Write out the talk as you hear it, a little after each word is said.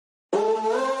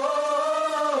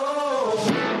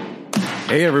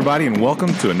Hey, everybody, and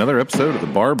welcome to another episode of the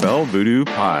Barbell Voodoo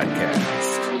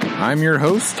Podcast. I'm your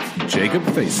host, Jacob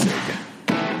Fasig.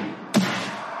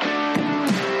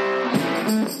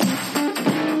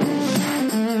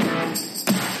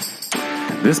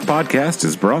 This podcast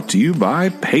is brought to you by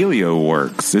Paleo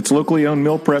Works. It's a locally owned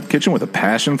meal prep kitchen with a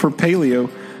passion for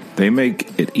paleo. They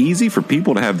make it easy for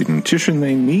people to have the nutrition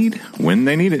they need when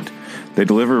they need it. They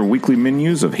deliver weekly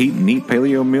menus of heat and eat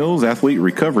paleo meals, athlete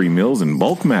recovery meals, and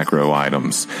bulk macro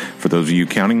items, for those of you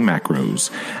counting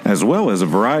macros, as well as a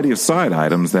variety of side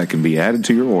items that can be added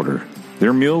to your order.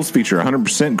 Their meals feature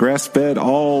 100% grass-fed,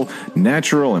 all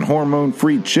natural and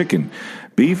hormone-free chicken,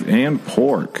 beef, and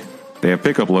pork. They have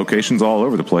pickup locations all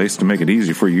over the place to make it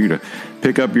easy for you to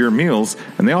pick up your meals,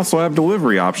 and they also have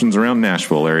delivery options around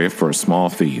Nashville area for a small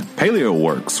fee. Paleo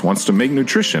Works wants to make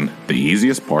nutrition the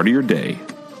easiest part of your day.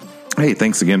 Hey,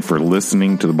 thanks again for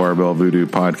listening to the Barbell Voodoo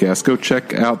Podcast. Go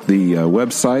check out the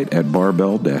website at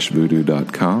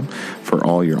barbell-voodoo.com for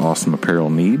all your awesome apparel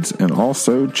needs, and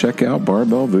also check out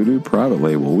Barbell Voodoo Private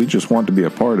Label. We just want to be a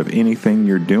part of anything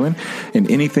you're doing,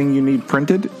 and anything you need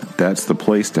printed, that's the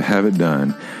place to have it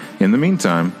done. In the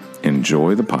meantime,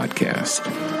 enjoy the podcast.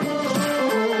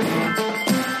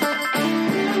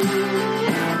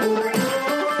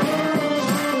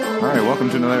 All right, welcome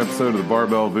to another episode of the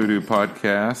Barbell Voodoo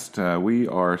Podcast. We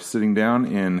are sitting down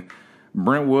in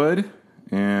Brentwood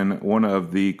in one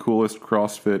of the coolest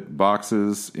CrossFit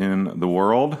boxes in the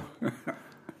world.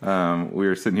 We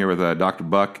are sitting here with Dr.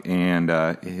 Buck and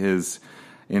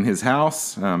in his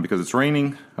house because it's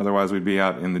raining. Otherwise, we'd be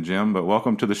out in the gym. But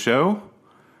welcome to the show.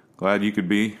 Glad I could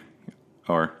be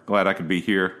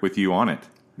here with you on it.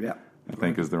 Yeah. I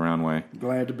think is the round way.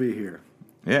 Glad to be here.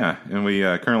 Yeah, and we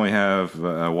currently have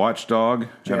a watchdog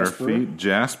at our feet,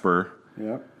 Jasper.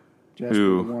 Yep. Jasper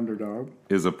who the Wonder Dog.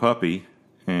 Is a puppy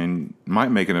and might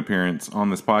make an appearance on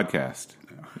this podcast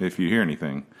if you hear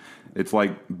anything. It's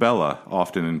like Bella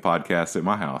often in podcasts at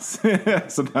my house.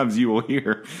 Sometimes you will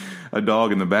hear a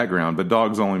dog in the background, but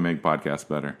dogs only make podcasts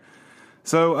better.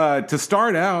 So to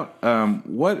start out,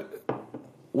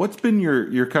 what's been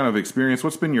your kind of experience?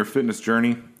 What's been your fitness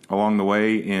journey along the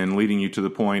way in leading you to the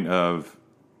point of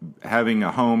having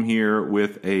a home here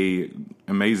with a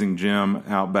amazing gym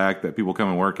out back that people come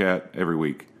and work at every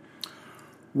week?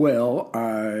 Well,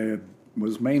 I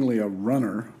was mainly a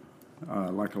runner,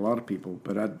 like a lot of people,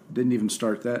 but I didn't even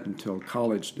start that until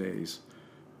college days.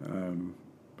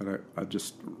 But I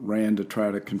just ran to try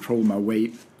to control my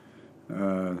weight,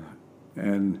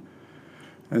 and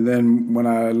then when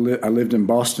I lived in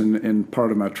Boston in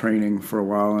part of my training for a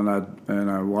while, and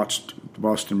I watched the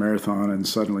Boston Marathon and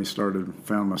suddenly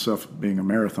found myself being a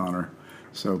marathoner.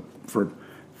 So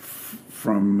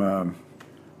from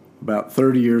about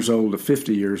 30 years old to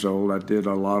 50 years old, I did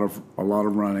a lot of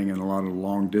running and a lot of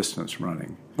long distance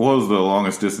running. What was the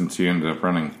longest distance you ended up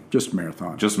running? Just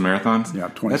marathons. Just marathons? Yeah,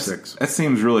 26. That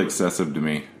seems really excessive to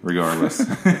me, regardless.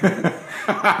 and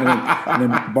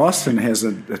then Boston has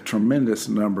a tremendous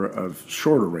number of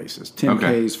shorter races,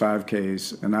 10Ks,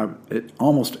 5Ks, and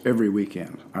almost every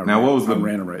weekend I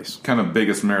ran a race. Kind of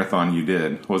biggest marathon you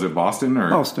did? Was it Boston? Or?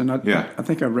 Boston. I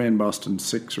think I ran Boston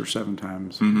 6 or 7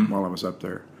 times while I was up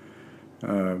there.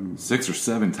 6 or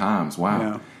 7 times, wow.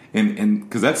 Yeah. And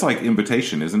because that's like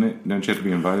invitation, isn't it? Don't you have to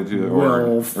be invited to it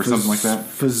or something like that?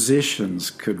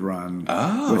 Physicians could run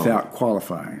without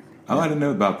qualifying. Oh, I didn't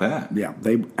know about that. Yeah,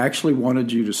 they actually wanted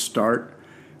you to start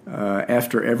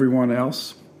after everyone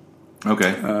else.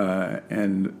 Okay.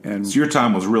 And so your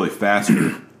time was really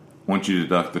faster once you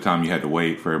deduct the time you had to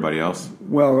wait for everybody else?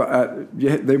 Well,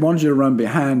 they wanted you to run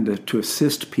behind to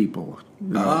assist people.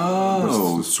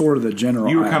 Was sort of the general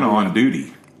You were kind of idea. on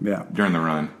duty during the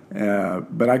run.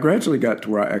 But I gradually got to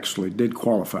where I actually did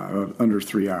qualify under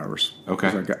 3 hours. Okay.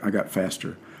 I got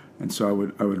faster, and so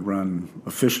I would run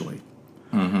officially.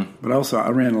 Mm-hmm. But also I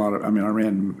ran I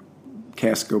ran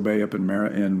Casco Bay up in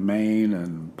Maine,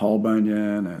 and Paul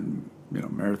Bunyan, and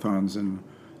marathons in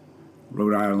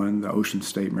Rhode Island, the Ocean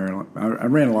State, Maryland. I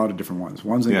ran a lot of different ones.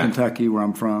 One's in Kentucky, where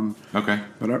I'm from. Okay.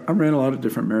 But I ran a lot of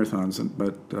different marathons.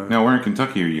 Now, where in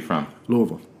Kentucky are you from?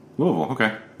 Louisville. Louisville,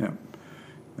 okay. Yeah.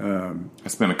 I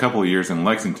spent a couple of years in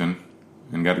Lexington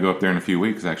and got to go up there in a few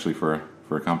weeks, actually, for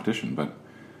a competition. But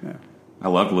I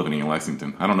loved living in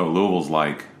Lexington. I don't know what Louisville's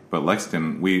like, but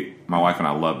Lexington, my wife and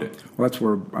I loved it. Well, that's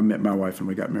where I met my wife, and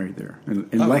we got married there in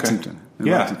Lexington.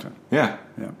 Lexington. Yeah.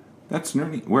 That's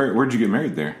nerdy. Where'd you get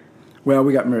married there? Well,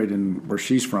 we got married in where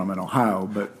she's from in Ohio,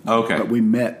 but we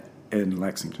met in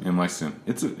Lexington. In Lexington,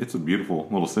 it's a beautiful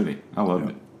little city. I loved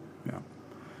it.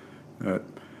 Yeah.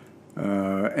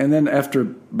 And then after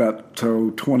about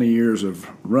 20 years of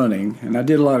running, and I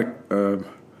did a lot of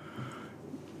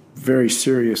very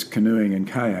serious canoeing and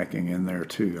kayaking in there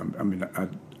too. I mean,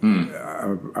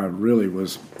 I really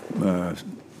was.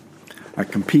 I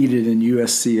competed in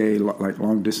USCA like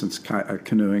long distance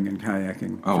canoeing and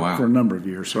kayaking for a number of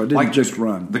years. So I didn't just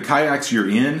run. The kayaks you're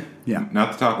in, yeah,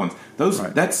 not the top ones. Those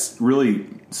that's really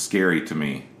scary to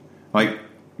me. Like,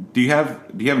 do you have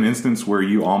an instance where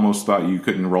you almost thought you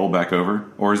couldn't roll back over,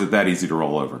 or is it that easy to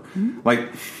roll over? Mm-hmm. Like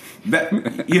that,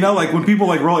 like when people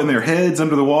like roll in their heads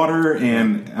under the water,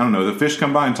 and I don't know, the fish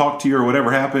come by and talk to you, or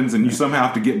whatever happens, and you somehow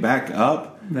have to get back up.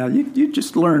 Now, you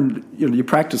just learn, you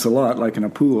practice a lot, like in a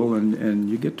pool, and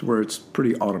you get to where it's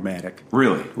pretty automatic.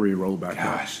 Really? Where you roll back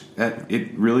up. Gosh,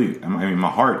 it really, I mean, my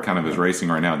heart kind of is racing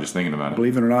right now just thinking about it.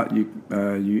 Believe it or not,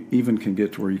 you even can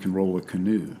get to where you can roll a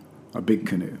canoe, a big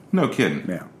canoe. No kidding.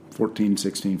 Yeah, 14,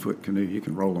 16-foot canoe. You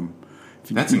can roll them.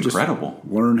 That's incredible.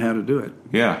 Just learn how to do it.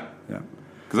 Yeah. Yeah.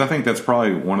 Because I think that's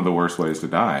probably one of the worst ways to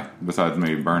die, besides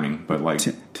maybe burning. But like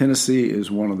Tennessee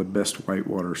is one of the best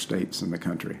whitewater states in the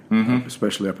country,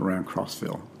 especially up around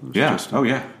Crossville.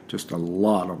 Just a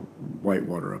lot of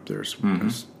whitewater up there.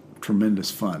 It's tremendous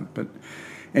fun. But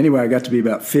anyway, I got to be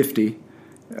about 50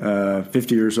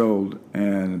 years old,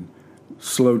 and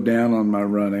slowed down on my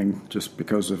running just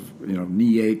because of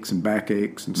knee aches and back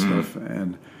aches and stuff,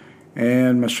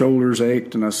 and my shoulders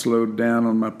ached, and I slowed down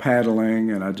on my paddling,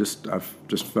 and I just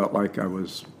felt like I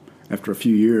was, after a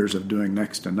few years of doing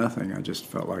next to nothing, I just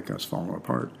felt like I was falling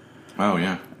apart. Oh,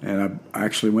 yeah. And I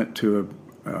actually went to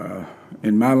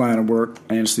in my line of work,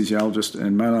 anesthesiologist,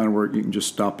 in my line of work, you can just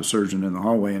stop a surgeon in the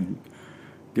hallway and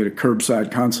get a curbside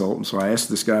consult. And so I asked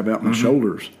this guy about my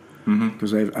shoulders,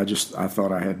 because I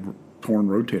thought I had torn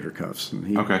rotator cuffs, and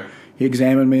he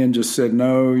examined me and just said,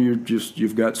 "No,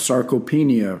 you've got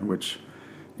sarcopenia, which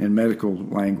in medical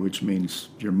language means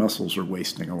your muscles are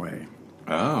wasting away."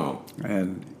 Oh,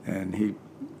 and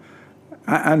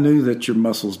I knew that your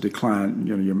muscles decline,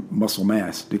 your muscle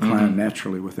mass decline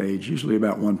naturally with age, usually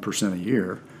about 1% a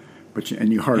year, but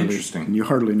you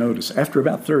hardly notice after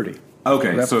about 30.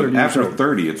 Okay, so after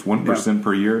 30, it's 1%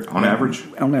 per year on average.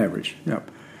 On average, yep.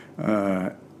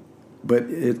 But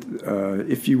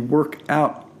if you work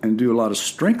out and do a lot of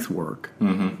strength work,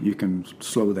 you can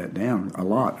slow that down a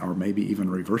lot, or maybe even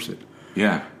reverse it.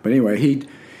 Yeah. But anyway,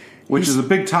 which is a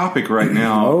big topic right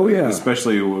now. Oh, yeah.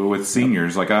 Especially with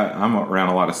seniors. Like I'm around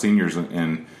a lot of seniors,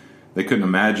 and they couldn't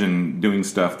imagine doing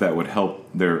stuff that would help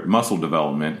their muscle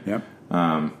development. Yep.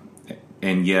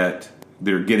 And yet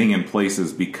they're getting in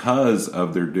places because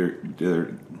of their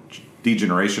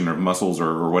degeneration of muscles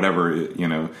or whatever,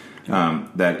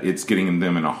 that it's getting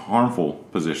them in a harmful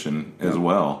position as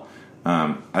well.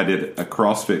 I did a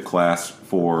CrossFit class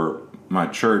for my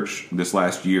church this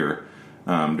last year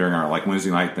during our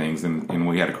Wednesday night things, and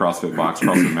we had a CrossFit box,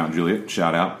 CrossFit Mount Juliet,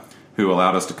 shout out, who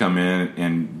allowed us to come in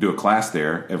and do a class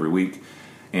there every week.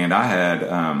 And I had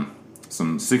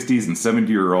some 60s and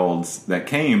 70-year-olds that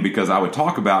came because I would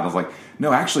talk about, I was like,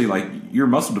 no, actually, your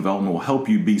muscle development will help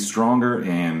you be stronger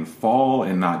and fall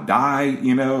and not die,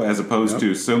 as opposed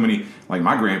to so many, like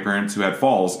my grandparents who had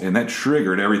falls, and that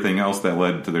triggered everything else that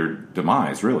led to their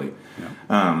demise, really.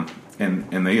 Yeah.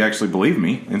 And they actually believed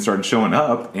me and started showing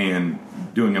up and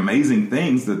doing amazing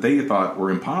things that they thought were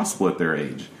impossible at their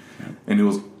age. Yeah. And it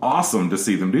was awesome to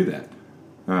see them do that.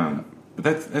 But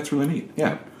that's really neat.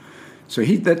 Yeah. So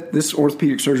this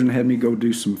orthopedic surgeon had me go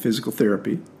do some physical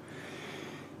therapy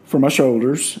for my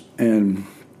shoulders, and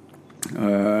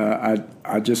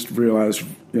I just realized,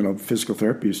 physical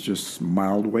therapy is just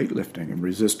mild weightlifting and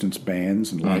resistance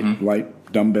bands and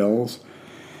light dumbbells.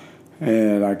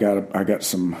 And I got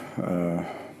some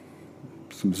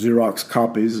Xerox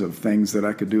copies of things that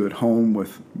I could do at home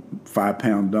with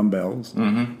 5-pound dumbbells,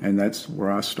 and that's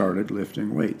where I started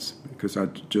lifting weights, because I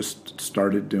just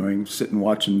started sitting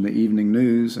watching the evening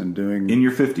news and doing. In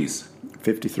your 50s?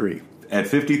 53. At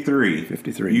 53,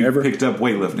 you picked up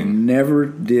weightlifting. Never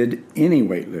did any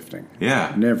weightlifting.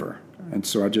 Yeah. Never. And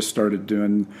so I just started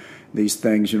doing these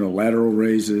things, lateral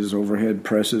raises, overhead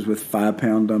presses with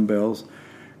 5-pound dumbbells.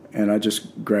 And I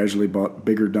just gradually bought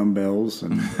bigger dumbbells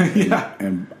and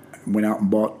went out and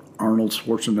bought Arnold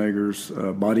Schwarzenegger's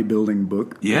bodybuilding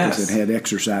book. Yes. Because it had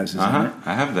exercises in it.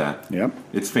 I have that. Yep.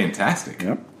 It's fantastic.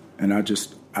 Yep. And I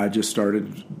just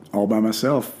started all by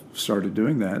myself, started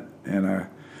doing that. And I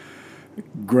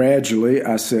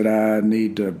said I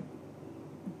need to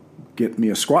get me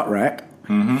a squat rack,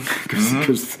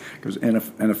 because and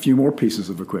a few more pieces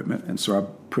of equipment. And so I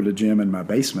put a gym in my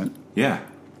basement. Yeah.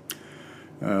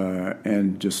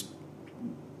 And just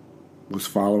was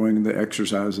following the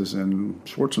exercises in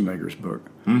Schwarzenegger's book.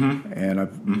 And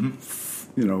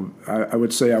I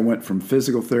would say I went from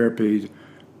physical therapy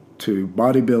to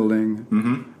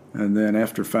bodybuilding, And then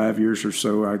after 5 years or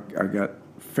so, I got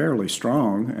fairly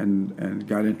strong and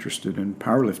got interested in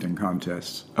powerlifting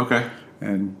contests. Okay.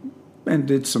 And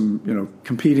did some,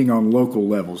 competing on local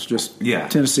levels, just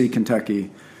Tennessee,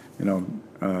 Kentucky, and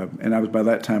by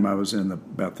that time I was in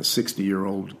about the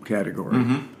 60-year-old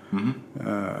category.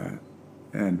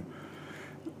 And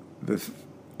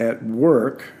at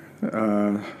work,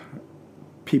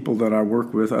 people that I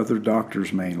work with, other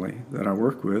doctors mainly that I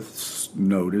work with,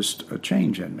 noticed a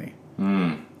change in me.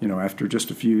 After just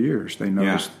a few years, they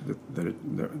noticed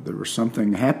that there was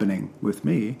something happening with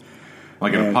me.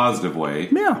 Like in a positive way.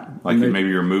 Yeah. Like maybe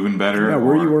you're moving better. Yeah,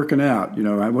 where are you working out? What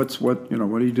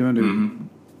are you doing to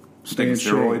stay in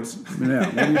steroids? Shape? Yeah,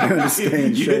 what are you doing to stay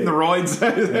in shape? You hitting the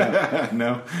roids?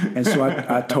 No. And so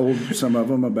I told some of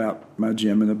them about my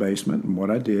gym in the basement and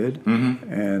what I did.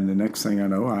 And the next thing I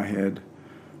know, I had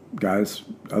guys,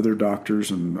 other doctors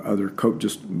and other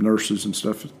just nurses and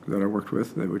stuff that I worked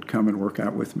with, they would come and work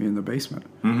out with me in the basement.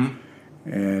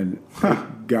 And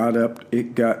it got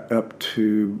up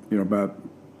to about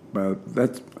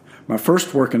that. My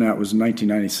first working out was in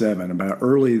 1997. About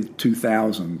early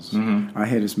 2000s, I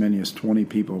had as many as 20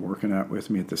 people working out with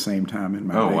me at the same time in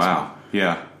my basement. Wow!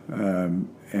 Yeah.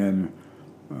 And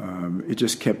it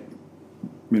just kept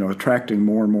attracting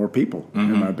more and more people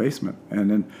in my basement.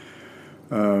 And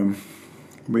then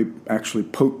we actually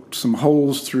poked some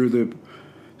holes through the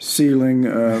ceiling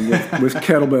with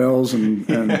kettlebells and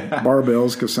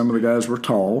barbells because some of the guys were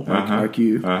tall, like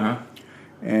you.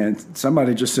 And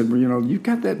somebody just said, well, you've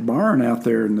got that barn out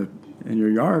there in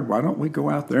your yard. Why don't we go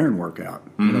out there and work out?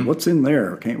 What's in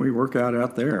there? Can't we work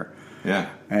out there? Yeah.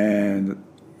 And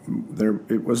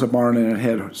it was a barn, and it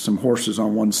had some horses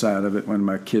on one side of it when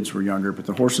my kids were younger, but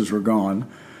the horses were gone.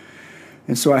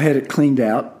 And so I had it cleaned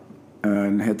out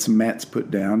and had some mats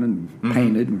put down and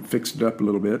painted and fixed it up a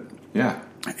little bit. Yeah.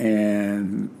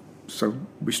 And so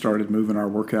we started moving our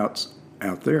workouts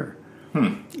out there.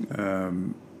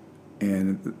 And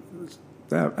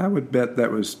I would bet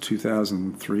that was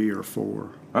 2003 or 4.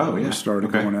 Oh, yeah. We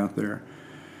started going out there.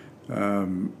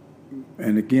 And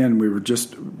again, we were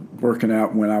just working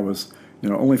out when I was,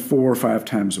 only 4 or 5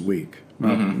 times a week.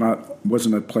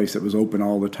 Wasn't a place that was open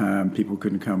all the time. People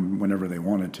couldn't come whenever they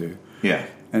wanted to. Yeah.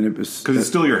 And it was because it's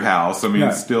still your house. I mean,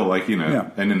 it's still like in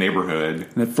the neighborhood.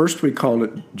 And at first we called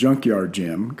it Junkyard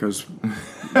Gym because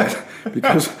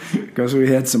we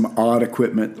had some odd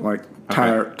equipment like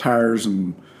tires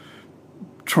and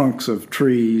trunks of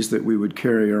trees that we would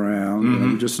carry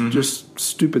around. Just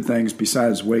stupid things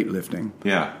besides weightlifting.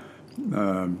 Yeah.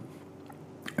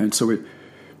 And so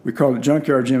we called it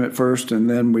Junkyard Gym at first, and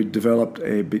then we developed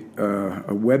a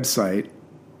website.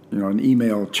 An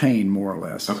email chain, more or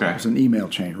less. Okay. It was an email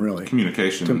chain, really.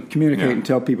 Communication. To communicate and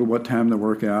tell people what time to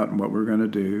work out and what we're going to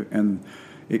do. And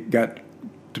it got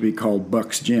to be called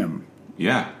Buck's Gym.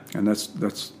 Yeah. And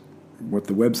that's what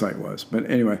the website was.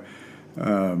 But anyway,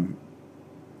 and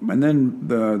then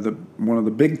the one of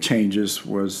the big changes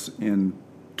was in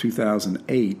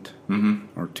 2008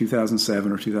 or 2007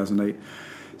 or 2008.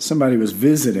 Somebody was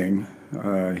visiting.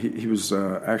 He was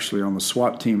actually on the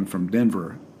SWAT team from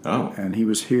Denver. Oh. And he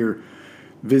was here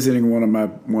visiting one of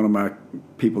my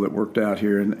people that worked out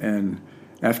here, and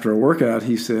after a workout,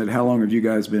 he said, "How long have you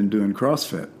guys been doing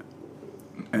CrossFit?"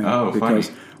 And because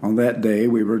funny. On that day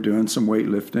we were doing some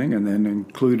weightlifting, and then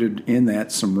included in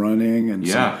that some running and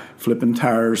some flipping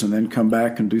tires, and then come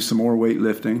back and do some more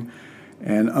weightlifting.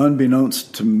 And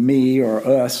unbeknownst to me or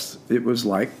us, it was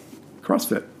like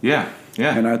CrossFit. Yeah.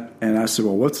 Yeah. And I said,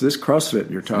 "Well, what's this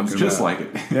CrossFit you're talking about?" Just like it.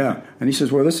 Yeah. And he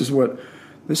says, "Well, this is what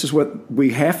we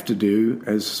have to do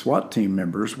as SWAT team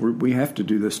members. We have to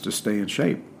do this to stay in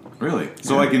shape." Really?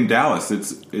 So, like in Dallas,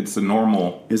 it's a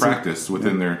normal practice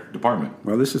within their department.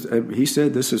 Well, he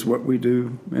said this is what we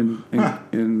do in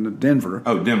Denver.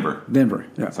 Oh, Denver. Denver.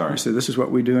 Yeah. Sorry. He said this is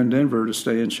what we do in Denver to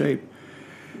stay in shape.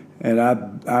 And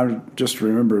I just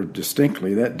remember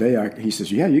distinctly that day. He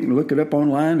says, "Yeah, you can look it up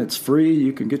online. It's free.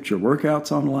 You can get your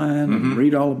workouts online and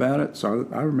read all about it." So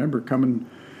I remember coming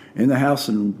in the house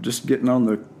and just getting on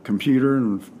the computer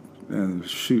and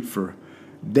shoot for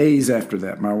days after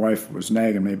that. My wife was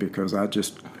nagging me because I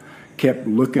just kept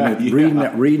looking at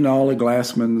reading all of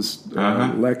Glassman's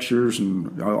lectures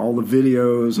and all the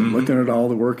videos and looking at all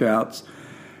the workouts.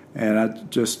 And I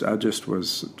just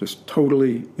was just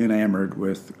totally enamored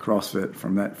with CrossFit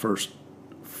from that first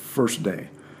day.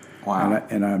 Wow!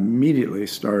 And I immediately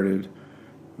started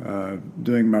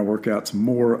doing my workouts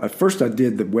more. At first, I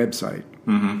did the website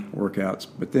workouts,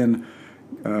 but then,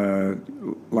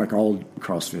 like all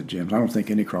CrossFit gyms, I don't think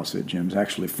any CrossFit gyms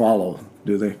actually follow,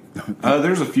 do they?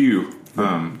 There's a few.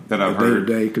 that I've heard.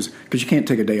 Day to day, because you can't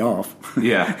take a day off.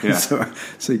 Yeah. so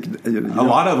a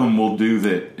lot of them will do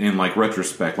that in like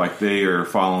retrospect, like they are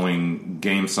following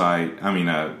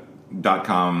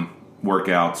 .com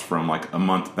workouts from like a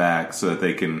month back, so that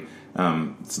they can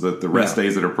so that the rest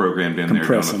days that are programmed in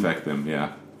compress there don't affect them.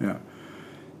 Yeah.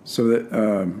 So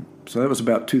that was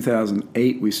about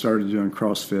 2008. We started doing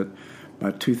CrossFit.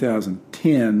 By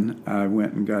 2010, I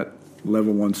went and got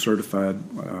level 1 certified.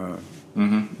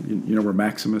 You know where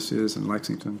Maximus is in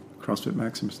Lexington? CrossFit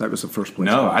Maximus. That was the first place.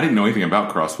 No, I didn't know anything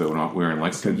about CrossFit when we were in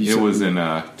Lexington. It was in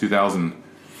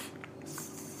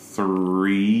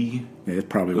 2003. Yeah, it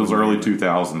probably was early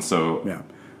 2000s. So yeah,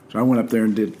 so I went up there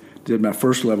and did my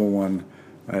first level 1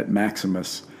 at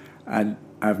Maximus.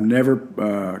 I've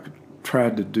never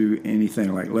tried to do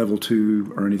anything like level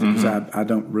 2 or anything because I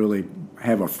don't really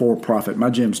have a for-profit. My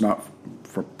gym's not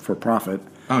for profit.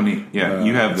 Oh, neat. Yeah,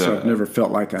 you have so I've never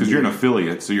felt like because you're an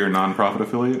affiliate, so you're a nonprofit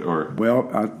affiliate, or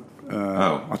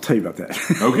I'll tell you about that.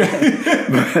 Okay,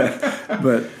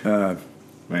 but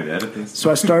might edit this.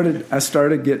 So I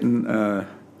started getting.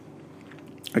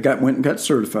 I went and got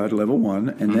certified level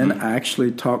 1, and then I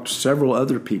actually talked to several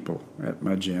other people at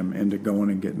my gym into going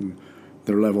and getting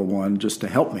their level 1 just to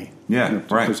help me. Yeah,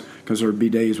 right. Because there would be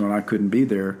days when I couldn't be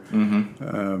there.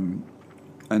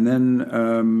 And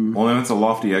then, well, then it's a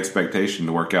lofty expectation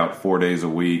to work out 4 days a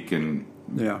week, and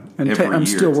I'm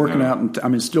still working out,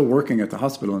 and still working at the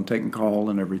hospital and taking call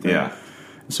and everything. Yeah.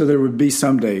 So there would be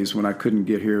some days when I couldn't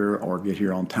get here or get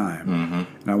here on time,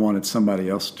 and I wanted somebody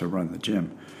else to run the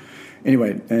gym.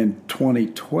 Anyway, in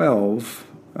 2012,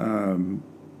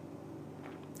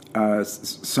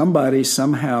 somebody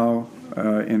somehow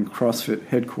in CrossFit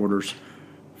headquarters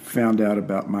found out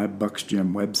about my Bucks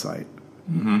Gym website.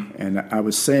 And I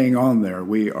was saying on there,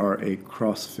 we are a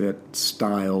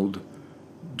CrossFit-styled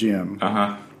gym,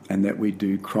 and that we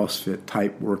do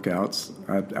CrossFit-type workouts.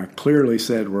 I clearly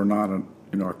said we're not a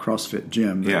CrossFit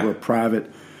gym. That we're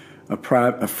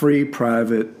a free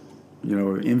private,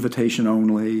 invitation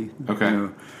only. Okay.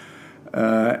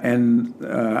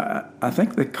 I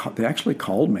think they actually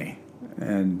called me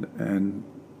and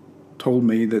told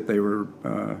me that they were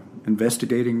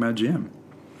investigating my gym.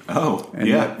 Oh,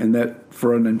 and that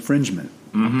for an infringement,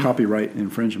 copyright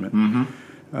infringement.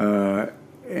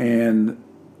 And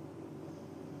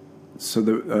so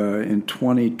in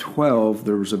 2012,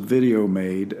 there was a video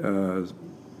made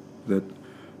that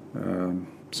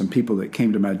some people that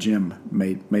came to my gym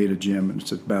made a gym, and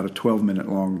it's about a 12-minute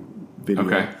long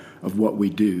video of what we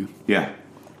do. Yeah.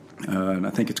 And I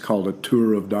think it's called A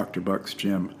Tour of Dr. Buck's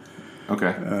Gym.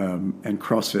 Okay. And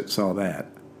CrossFit saw that.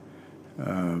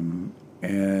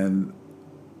 And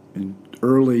in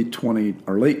late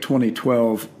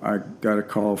 2012, I got a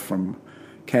call from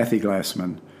Kathy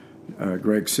Glassman,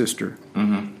 Greg's sister,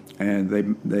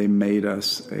 and they made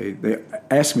us they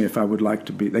asked me if I would like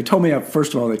to be. They told me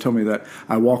first of all that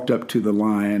I walked up to the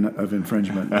line of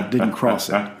infringement, but didn't cross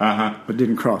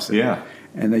it. Yeah.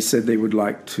 And they said they would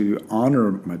like to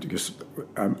honor my.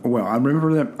 I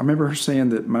remember her saying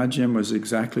that my gym was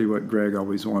exactly what Greg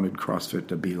always wanted CrossFit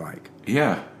to be like.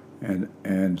 Yeah.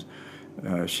 And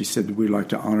she said, we'd like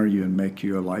to honor you and make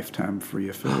you a lifetime free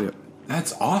affiliate.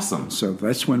 That's awesome. So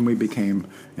that's when we became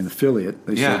an affiliate.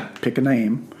 They said, pick a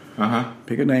name.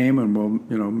 Pick a name, and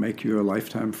we'll make you a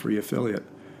lifetime free affiliate,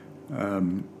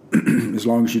 as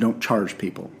long as you don't charge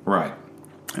people. Right.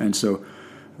 And so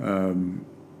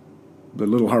the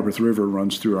Little Harpeth River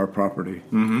runs through our property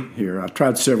here. I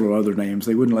tried several other names.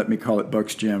 They wouldn't let me call it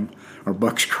Bucks Gym or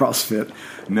Bucks CrossFit.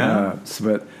 No.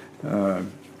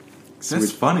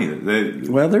 That's funny.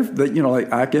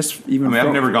 I guess even.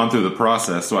 I've never gone through the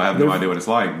process, so I have no idea what it's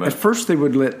like. But at first, they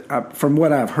would from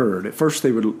what I've heard,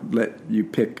 let you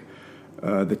pick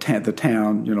the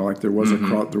town. Like there was a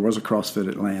CrossFit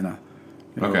Atlanta.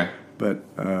 Okay. But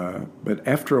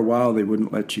after a while, they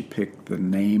wouldn't let you pick the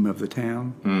name of the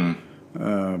town,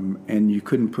 and you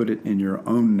couldn't put it in your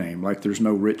own name. Like there's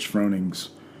no Rich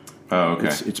Froning's. Oh, okay.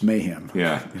 It's Mayhem.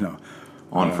 Yeah.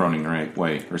 On Froning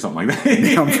Way or something like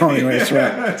that. On Froning Way, that's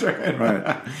right. That's right.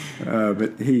 Right.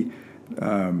 But he,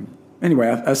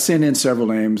 anyway, I sent in several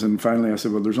names, and finally I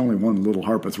said, well, there's only one Little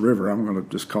Harpeth River. I'm going to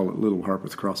just call it Little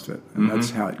Harpeth CrossFit. And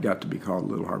that's how it got to be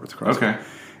called Little Harpeth CrossFit. Okay.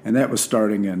 And that was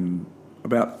starting in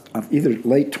about either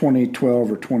late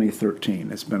 2012 or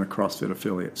 2013. It's been a CrossFit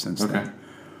affiliate since then.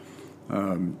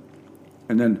 And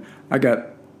then I got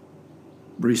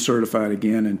recertified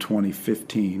again in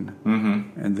 2015,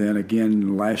 and then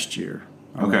again last year.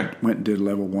 I went and did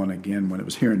level 1 again when it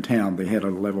was here in town. They had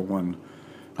a level 1.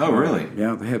 Oh, really?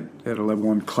 Yeah, they had a level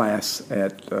 1 class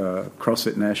at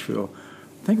CrossFit Nashville.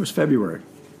 I think it was February.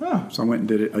 Oh. So I went and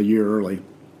did it a year early.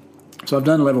 So I've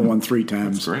done level 1 3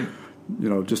 times. That's great.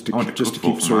 Just to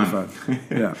keep certified.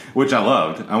 Yeah, which I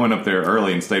loved. I went up there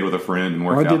early and stayed with a friend and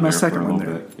worked out there. I did my second one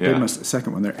there. Yeah. Did my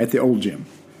second one there at the old gym.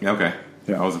 Yeah, okay.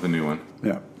 Yeah. I was at the new one.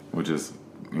 Yeah, which is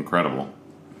incredible.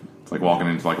 It's like walking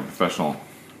into like a professional,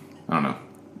 I don't know,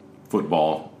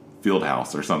 football field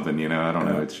house or something. I don't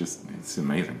know. It's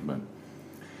amazing.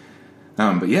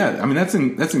 But yeah, I mean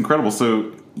that's incredible.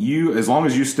 So you, as long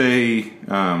as you stay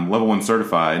level 1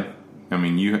 certified, I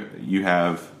mean you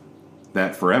have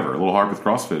that forever. Little Harpeth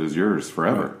CrossFit is yours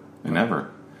forever and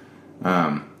ever.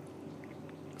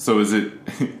 So is it?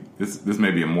 This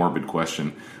may be a morbid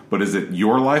question, but is it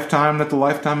your lifetime that the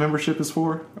lifetime membership is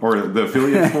for, or the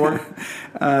affiliate for?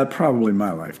 Probably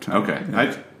my lifetime. Okay,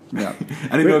 yeah.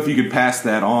 I didn't know if you could pass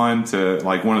that on to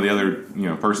like one of the other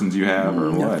persons you have or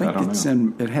what. I don't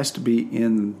know. It has to be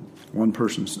in one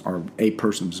person's or a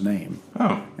person's name.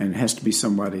 Oh, and it has to be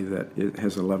somebody that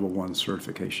has a level 1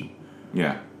 certification.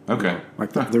 Yeah. Okay.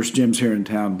 There's gyms here in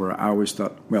town where I always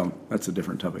thought. Well, that's a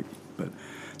different topic, but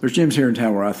there's gyms here in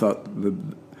town where I thought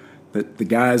that the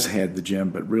guys had the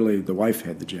gym, but really the wife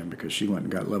had the gym because she went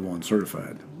and got level 1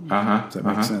 certified. Does that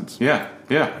make sense? Yeah,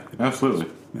 absolutely.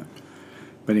 Yeah.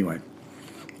 But anyway,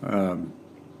 I'm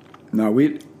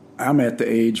at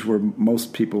the age where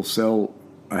most people sell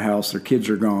a house, their kids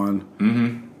are gone,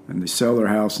 and they sell their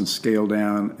house and scale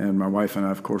down. And my wife and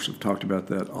I, of course, have talked about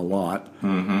that a lot.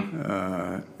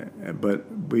 But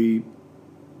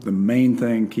the main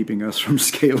thing keeping us from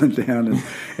scaling down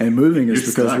and moving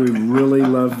is because we really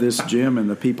love this gym and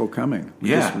the people coming. We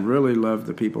just really love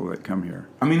the people that come here.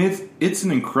 I mean, it's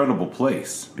an incredible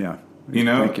place. Yeah.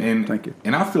 Thank you.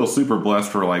 And I feel super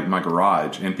blessed for like my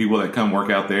garage and people that come work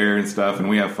out there and stuff, and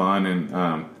we have fun. And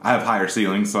I have higher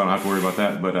ceilings, so I don't have to worry about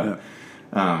that.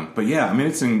 But yeah, I mean,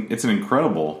 it's an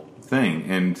incredible thing,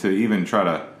 and to even try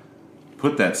to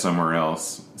put that somewhere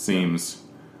else seems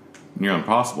near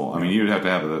impossible. I mean, you'd have to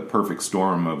have the perfect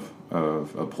storm of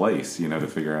a place, to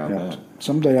figure out that.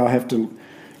 Someday I'll have to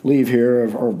leave here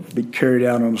or be carried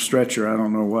out on a stretcher. I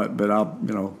don't know what, but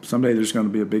someday there's going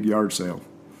to be a big yard sale.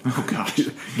 Oh gosh,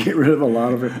 get rid of a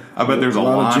lot of it. I bet there's a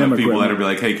lot of people that'll be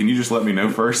like, "Hey, can you just let me know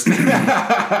first? Can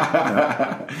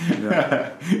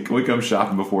we come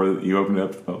shopping before you open it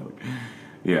up to the public?"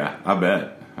 Yeah, I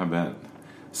bet.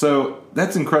 So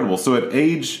that's incredible. So at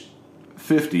age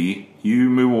 50,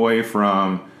 you move away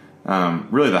from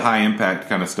really the high impact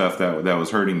kind of stuff that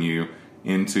was hurting you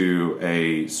into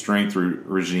a strength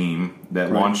regime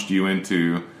that launched you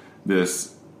into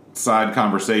this side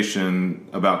conversation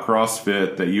about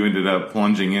CrossFit that you ended up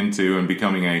plunging into and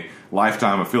becoming a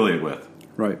lifetime affiliate with.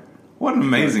 Right. What an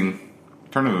amazing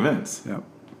turn of events. Yeah.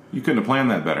 You couldn't have planned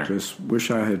that better. Just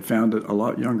wish I had found it a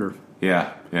lot younger.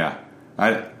 Yeah.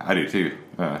 I do too.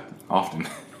 Often.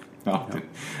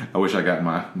 I wish I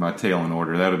got my tail in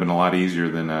order. That would have been a lot easier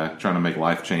than trying to make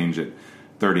life change at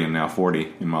 30 and now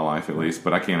 40 in my life at least.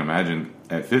 But I can't imagine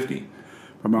at 50.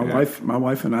 But my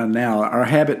wife and I now, our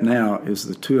habit now is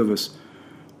the two of us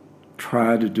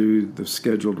try to do the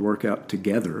scheduled workout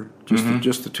together,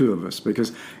 just the two of us.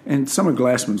 Because in some of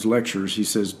Glassman's lectures, he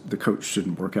says the coach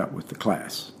shouldn't work out with the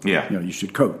class. Yeah. You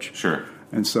should coach. Sure.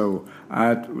 And so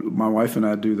my wife and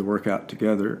I do the workout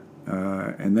together,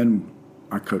 and then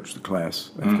I coach the class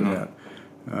after that.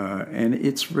 And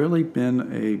it's really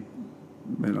been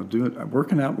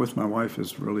working out with my wife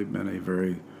has really been a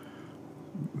very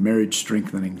marriage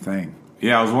strengthening thing.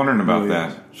 Yeah, I was wondering about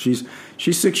that. She's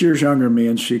 6 years younger than me,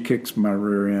 and she kicks my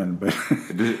rear end. But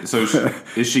so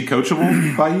is she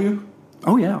coachable by you?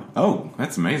 Oh yeah. Oh,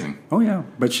 that's amazing. Oh yeah,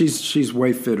 but she's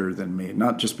way fitter than me.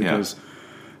 Not just because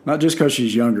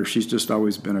she's younger. She's just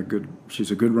always been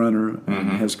she's a good runner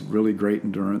and has really great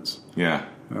endurance. Yeah.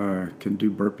 Can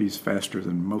do burpees faster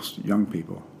than most young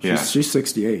people. Yeah. She's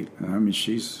 68. I mean,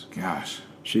 Gosh.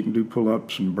 She can do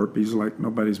pull-ups and burpees like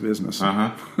nobody's business.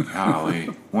 Golly.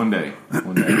 One day.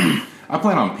 I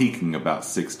plan on peaking about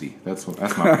 60. That's my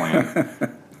plan.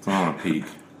 That's when I want to peak.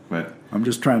 But I'm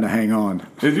just trying to hang on.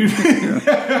 Did you?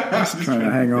 Just trying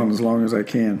to hang on as long as I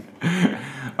can.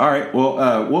 All right.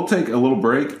 Well, we'll take a little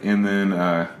break and then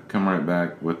come right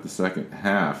back with the second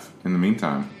half. In the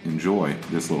meantime, enjoy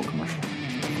this little commercial.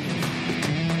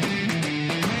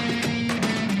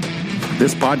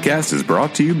 This podcast is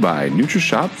brought to you by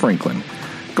NutriShop Franklin.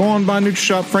 Go on by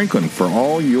NutriShop Franklin for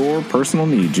all your personal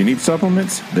needs. You need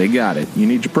supplements? They got it. You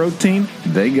need your protein?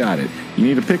 They got it. You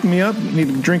need to pick me up? You need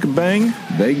to drink a Bang?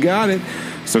 They got it.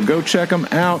 So go check them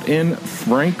out in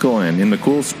Franklin in the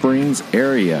Cool Springs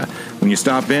area. When you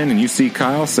stop in and you see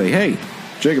Kyle, say, "Hey,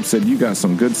 Jacob said you got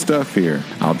some good stuff here.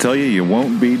 I'll tell you, you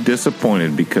won't be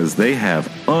disappointed because they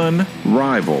have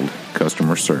unrivaled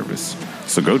customer service.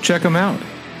 So go check them out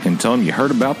and tell them you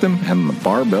heard about them on the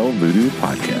Barbell Voodoo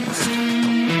podcast.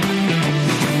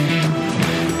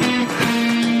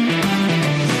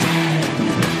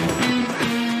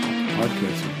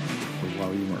 Podcast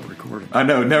while you weren't recording. I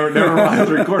know, never while I was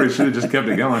recording. Should have just kept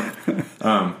it going.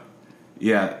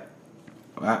 Yeah.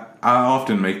 I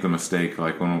often make the mistake,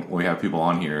 like when we have people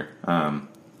on here, I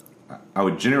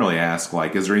would generally ask,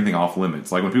 like, is there anything off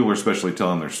limits? Like when people are especially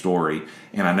telling their story,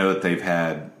 and I know that they've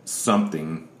had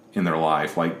something in their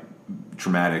life, like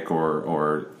traumatic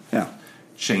or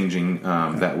changing,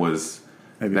 that was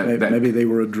maybe they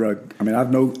were a drug. I mean, I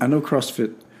know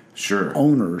CrossFit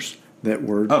owners that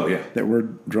were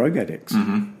drug addicts,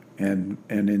 and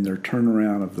in their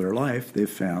turnaround of their life, they've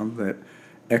found that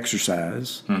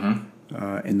exercise.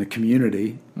 In the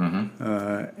community,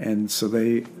 and so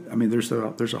there's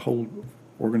a whole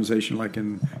organization like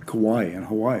in Kauai and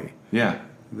Hawaii,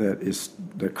 that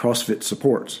CrossFit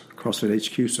supports, CrossFit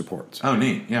HQ supports. Oh,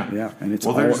 neat, yeah, and it's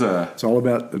all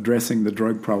about addressing the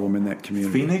drug problem in that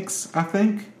community. Phoenix, I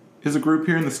think, is a group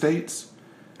here in the States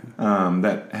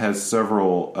that has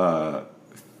several. I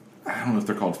don't know if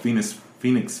they're called Phoenix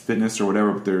Fitness or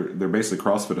whatever, but they're basically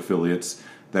CrossFit affiliates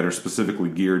that are specifically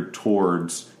geared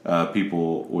towards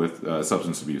people with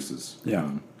substance abuses,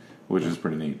 which is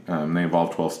pretty neat. They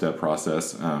involve 12-step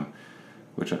process,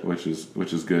 which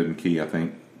is good and key, I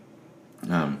think.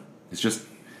 It's just,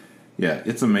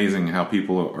 it's amazing how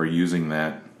people are using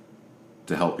that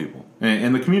to help people,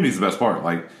 and the community is the best part.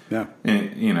 Like,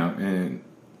 and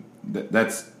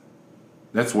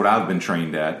that's what I've been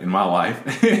trained at in my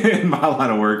life, in my line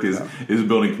of work is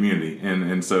building community,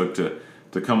 and so to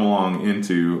come along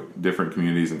into different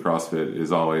communities in CrossFit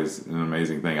is always an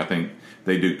amazing thing. I think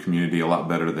they do community a lot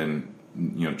better than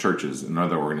churches and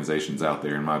other organizations out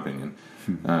there, in my opinion.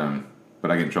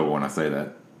 But I get in trouble when I say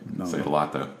that. I say it a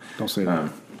lot, though. Don't say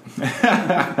that.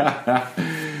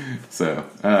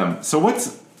 So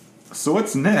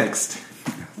what's next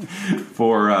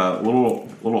for little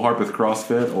Harpeth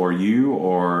CrossFit, or you,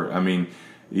 or I mean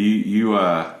you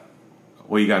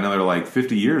well, you got another like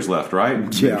 50 years left, right?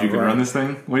 Yeah, you can run this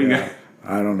thing. What do you got?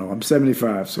 I don't know. I'm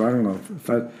 75, so I don't know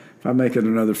if I make it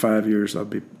another 5 years. I'll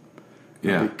be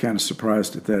kind of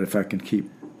surprised at that if I can keep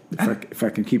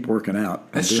working out.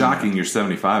 That's shocking. That. You're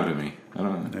 75 to me. I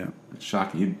don't know. Yeah, it's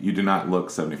shocking. You do not look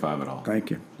 75 at all.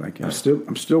 Thank you.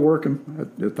 I'm still working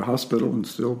at the hospital and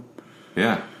still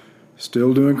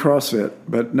doing CrossFit.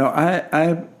 But no,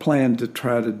 I plan to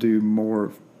try to do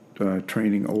more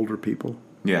training older people.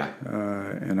 Yeah,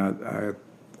 and I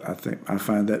think I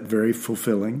find that very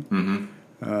fulfilling.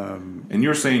 Mm-hmm. And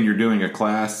you're saying you're doing a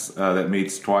class that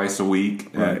meets twice a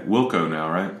week at Wilco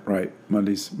now, right? Right,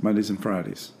 Mondays and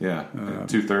Fridays. Yeah, at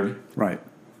 2:30. Right,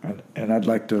 and I'd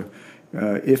like to,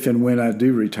 if and when I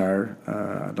do retire,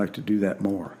 I'd like to do that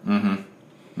more.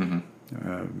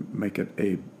 Make it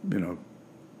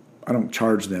I don't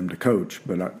charge them to coach,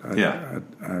 but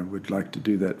I would like to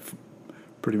do that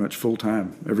pretty much full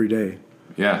time every day.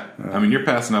 Yeah, I mean, you're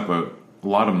passing up a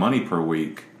lot of money per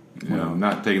week.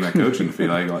 Not taking that coaching fee.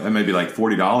 Like that may be like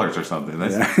 $40 or something.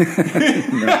 That's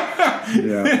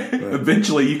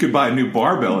eventually, you could buy a new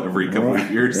barbell every couple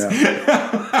of years.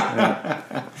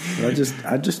 I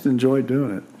just enjoy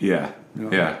doing it.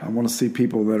 I want to see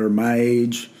people that are my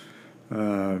age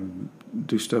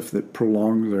do stuff that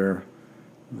prolong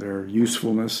their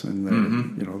usefulness and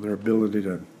their their ability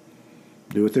to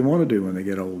do what they want to do when they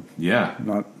get old. Yeah.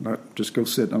 Not just go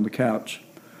sit on the couch.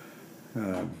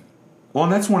 Well,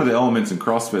 and that's one of the elements in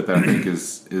CrossFit that I think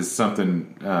is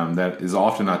something that is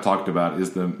often not talked about,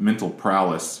 is the mental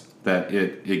prowess that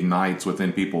it ignites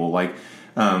within people. Like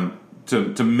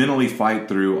to mentally fight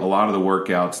through a lot of the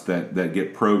workouts that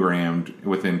get programmed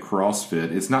within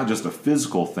CrossFit. It's not just a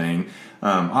physical thing.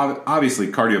 Obviously,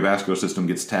 cardiovascular system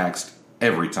gets taxed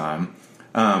every time.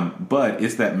 But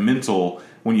it's that mental,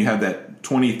 when you have that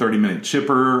 20, 30-minute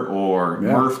chipper or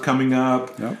Murph coming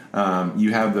up,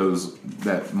 you have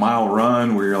that mile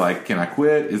run where you're like, can I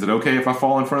quit? Is it okay if I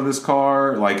fall in front of this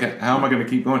car? Like, how am I going to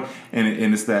keep going?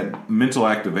 And it's that mental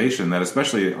activation that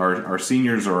especially our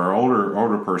seniors or our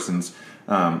older persons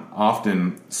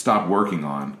often stop working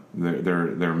on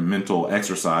their mental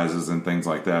exercises and things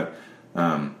like that.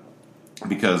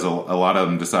 Because a lot of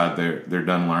them decide they're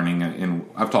done learning, and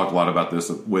I've talked a lot about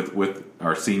this with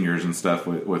our seniors and stuff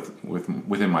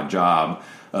within my job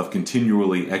of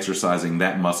continually exercising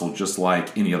that muscle just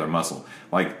like any other muscle.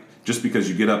 Like just because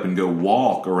you get up and go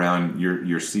walk around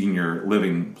your senior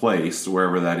living place,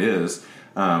 wherever that is,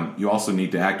 you also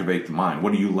need to activate the mind.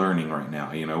 What are you learning right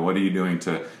now? What are you doing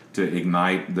to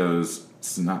ignite those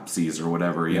synapses or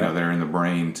whatever, that are in the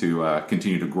brain to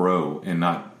continue to grow and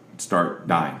not start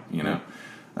dying,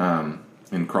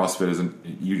 and CrossFit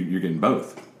you're getting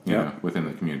both, within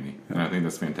the community. And I think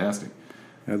that's fantastic.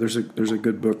 Yeah, there's a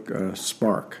good book,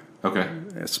 Spark. Okay.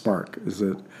 Spark is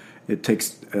that it takes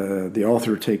the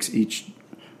author takes each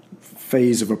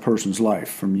phase of a person's life,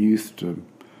 from youth to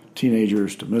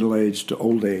teenagers to middle age to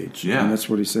old age. Yeah. And that's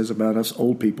what he says about us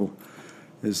old people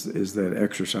is that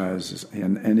exercise,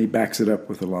 and he backs it up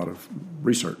with a lot of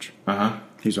research. Uh-huh.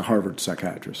 He's a Harvard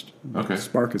psychiatrist. Okay.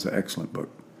 Spark is an excellent book.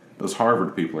 Those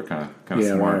Harvard people are kind of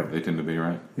smart. Right. They tend to be,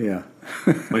 right? Yeah.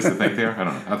 At least I think they are. I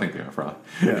don't know. I think they are, probably.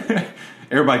 Yeah.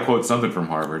 Everybody quotes something from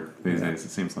Harvard these days, it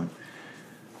seems like.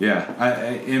 Yeah.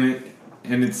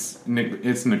 It's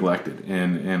neglected.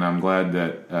 And I'm glad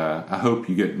that I hope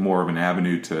you get more of an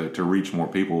avenue to reach more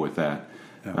people with that.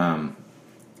 Yeah.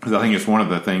 Because I think it's one of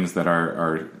the things that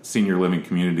our senior living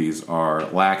communities are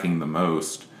lacking the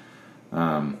most,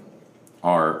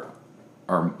 our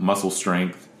muscle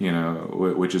strength,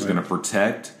 which is going to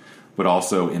protect, but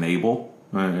also enable,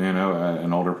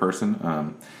 an older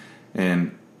person.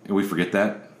 And we forget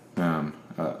that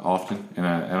often. And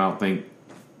I don't think,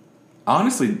 I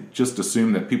honestly just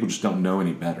assume that people just don't know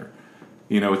any better,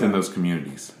 within those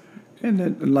communities. And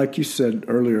then, like you said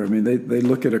earlier, I mean, they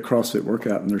look at a CrossFit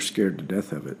workout and they're scared to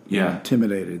death of it. Yeah. They're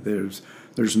intimidated.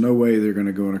 There's no way they're going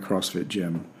to go in a CrossFit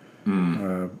gym.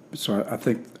 So I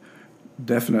think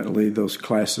definitely those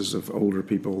classes of older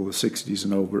people, the 60s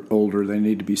and older, they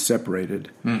need to be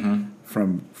separated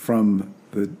from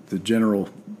the general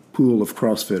pool of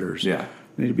CrossFitters. Yeah.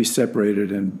 They need to be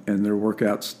separated, and their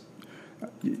workouts,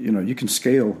 you can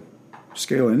scale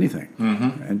anything,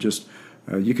 and just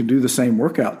you can do the same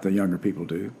workout the younger people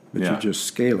do, but you just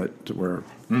scale it to where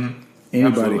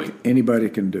anybody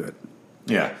can do it.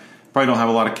 Yeah, probably don't have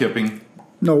a lot of kipping.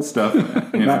 Nope. Stuff,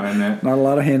 not a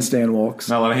lot of handstand walks.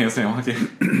 Not a lot of handstand walks.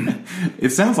 It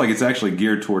sounds like it's actually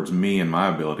geared towards me and my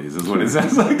abilities, is what it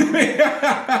sounds like to me.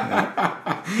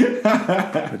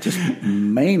 But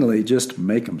mainly just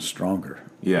make them stronger.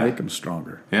 Yeah. Make them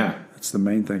stronger. Yeah. That's the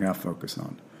main thing I focus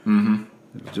on. Mm-hmm.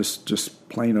 Just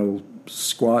plain old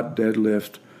squat,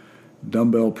 deadlift,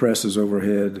 dumbbell presses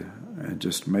overhead, and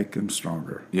just make them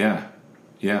stronger. Yeah.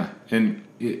 Yeah. And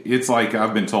it's like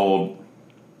I've been told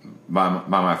by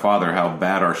my father how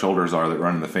bad our shoulders are that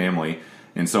run in the family,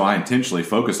 and so I intentionally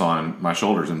focus on my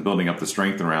shoulders and building up the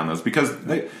strength around those, because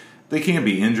they can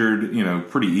be injured,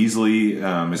 pretty easily,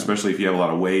 especially if you have a lot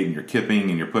of weight and you're kipping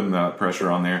and you're putting that pressure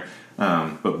on there.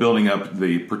 But building up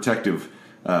the protective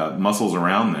muscles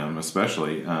around them,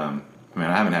 especially, I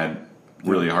haven't had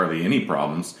really hardly any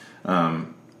problems.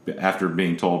 After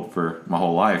being told for my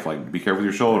whole life, like, be careful with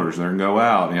your shoulders, they're going to go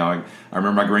out. I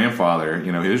remember my grandfather,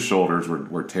 his shoulders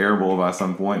were terrible by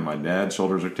some point. My dad's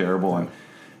shoulders are terrible, and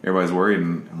everybody's worried.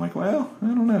 And I'm like, well, I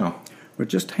don't know. But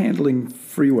just handling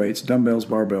free weights, dumbbells,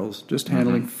 barbells, just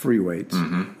handling free weights.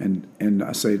 And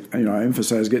I say, I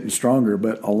emphasize getting stronger,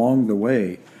 but along the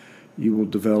way, you will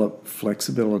develop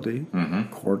flexibility,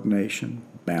 coordination,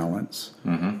 balance,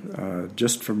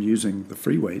 just from using the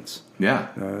free weights. Yeah.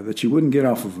 That you wouldn't get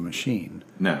off of a machine.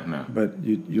 No. But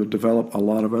you'll develop a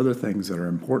lot of other things that are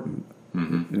important,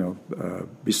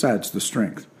 besides the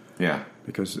strength. Yeah.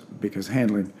 Because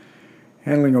handling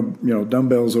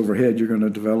dumbbells overhead, you're going to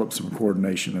develop some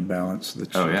coordination and balance.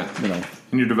 And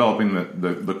you're developing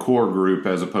the core group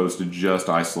as opposed to just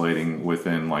isolating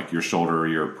within like your shoulder or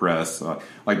your press.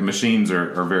 Like machines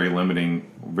are very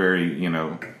limiting, very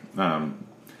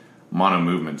mono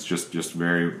movements, just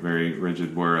very, very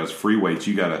rigid. Whereas free weights,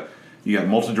 you got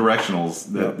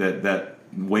multi-directionals that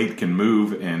weight can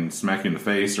move and smack you in the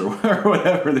face or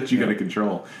whatever that you got to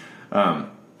control. I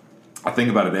think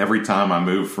about it every time I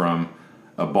move from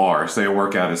a bar. Say a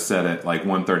workout is set at like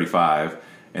 135,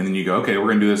 and then you go, okay, we're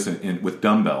going to do this with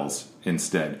dumbbells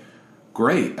instead.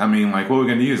 Great. What are we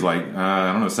going to use?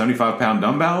 75-pound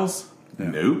dumbbells?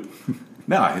 Yeah. Nope.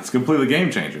 No, it's completely game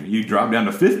changer. You drop down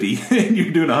to 50 and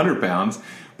you're doing 100 pounds.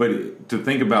 But to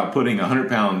think about putting 100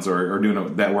 pounds or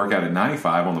doing that workout at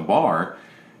 95 on the bar,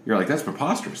 you're like, that's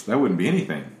preposterous. That wouldn't be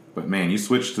anything. But man, you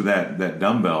switch to that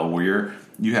dumbbell where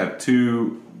you have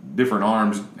two different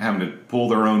arms having to pull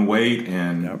their own weight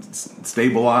and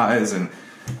stabilize, and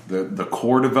the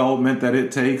core development that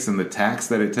it takes and the tax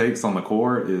that it takes on the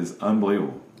core is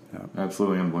unbelievable.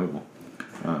 Absolutely unbelievable.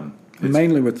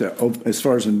 Mainly as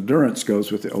far as endurance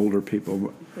goes with the older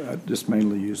people, I just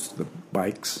mainly use the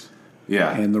bikes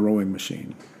and the rowing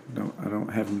machine. I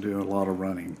don't have them do a lot of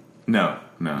running. No.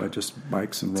 But just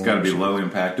bikes and rollers. It's got to be low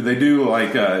impact. Do they do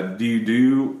like? Do you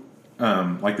do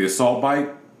like the assault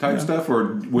bike type stuff,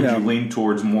 or would you lean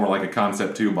towards more like a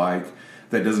Concept 2 bike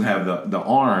that doesn't have the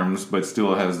arms but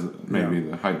still has maybe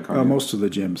the height and cardio? Most of the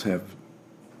gyms have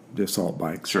the assault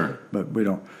bikes. Sure, but we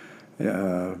don't.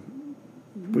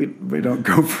 We don't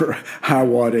go for high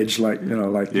wattage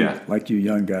like you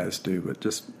young guys do, but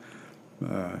just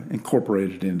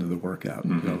incorporate it into the workout.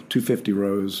 250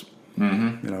 rows.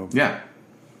 Yeah.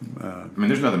 I mean,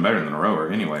 there's nothing better than a rower,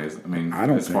 anyways. I mean,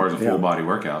 as far as a full body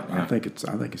workout, I think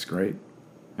it's great.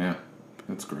 Yeah,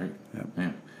 that's great.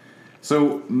 Yeah.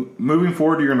 So moving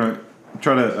forward, you're going to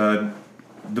try to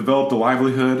develop the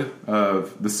livelihood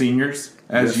of the seniors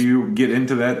as you get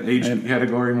into that age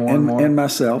category more and more, and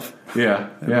myself. Yeah.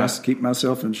 Keep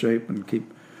myself in shape and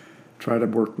try to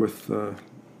work with the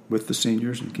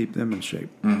seniors and keep them in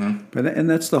shape. But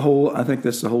that's the whole. I think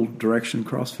that's the whole direction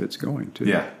CrossFit's going to.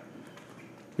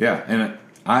 Yeah, and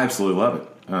I absolutely love it.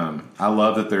 I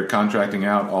love that they're contracting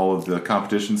out all of the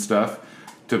competition stuff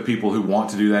to people who want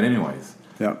to do that anyways.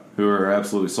 Yeah. Who are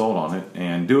absolutely sold on it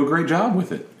and do a great job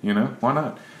with it. Why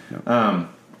not? Yeah.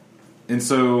 And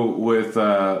so with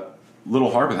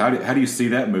Little Harpeth, how do you see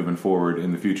that moving forward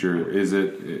in the future? Is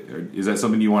that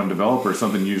something you want to develop, or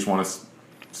something you just want to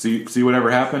see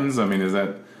whatever happens? I mean, is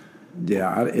that?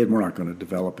 Yeah, we're not going to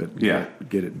develop it.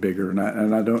 Get it bigger,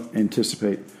 and I don't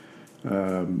anticipate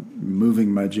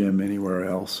moving my gym anywhere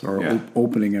else or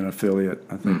opening an affiliate.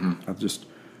 I think I'll just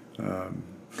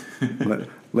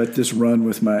let this run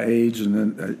with my age, and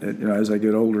then as I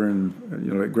get older,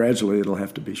 and gradually it'll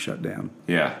have to be shut down.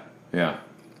 Yeah.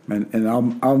 And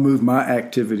I'll move my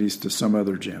activities to some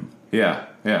other gym. Yeah.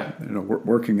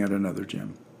 Working at another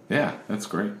gym. Yeah, that's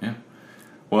great. Yeah.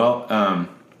 Well,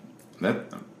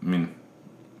 that's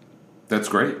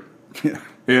great. Yeah.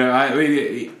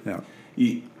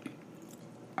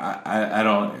 I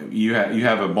don't. You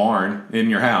have a barn in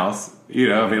your house.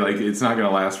 It's not going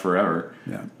to last forever.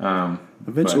 Yeah.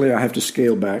 Eventually, I have to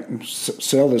scale back and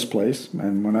sell this place,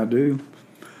 and when I do,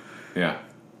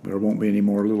 there won't be any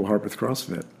more Little Harpeth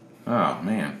CrossFit. Oh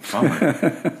man, bummer.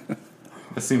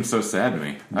 That seems so sad to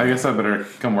me. I guess I better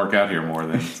come work out here more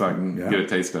then, so I can get a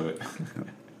taste of it.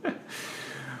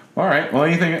 All right. Well,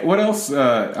 anything? What else?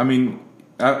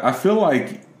 I feel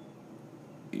like.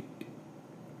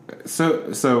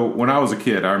 So when I was a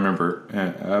kid, I remember,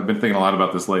 I've been thinking a lot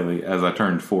about this lately as I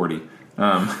turned 40,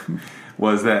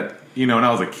 was that, when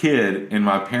I was a kid and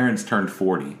my parents turned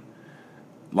 40,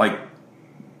 like,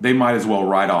 they might as well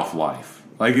write off life.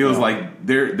 Like, it was like,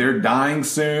 they're dying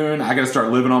soon. I got to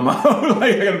start living on my own.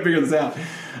 Like, I got to figure this out.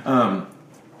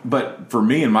 But for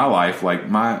me in my life, like,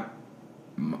 my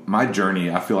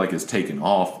journey, I feel like, has taken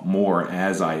off more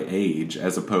as I age,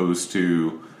 as opposed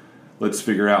to, let's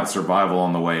figure out survival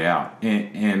on the way out.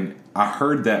 And I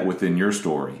heard that within your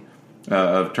story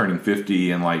of turning 50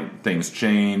 and like things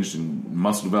changed and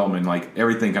muscle development, like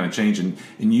everything kind of changed. And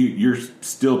you're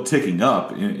still ticking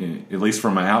up, at least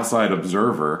from an outside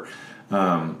observer.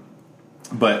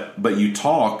 But you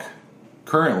talk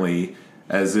currently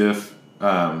as if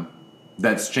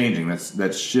that's changing,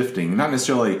 that's shifting, not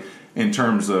necessarily in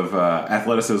terms of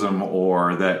athleticism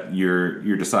or that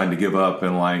you're deciding to give up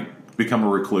and like become a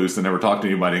recluse and never talk to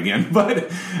anybody again.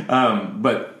 But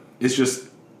it's just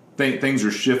things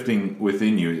are shifting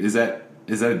within you. Is that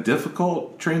a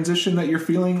difficult transition that you're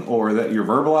feeling, or that you're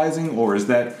verbalizing, or is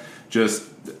that just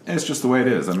it's just the way it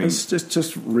is? I mean, it's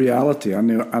just reality. I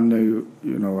know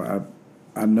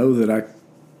that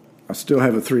I still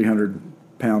have a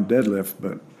 300-pound deadlift,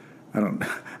 but I'm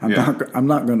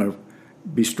not going to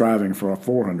be striving for a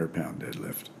 400-pound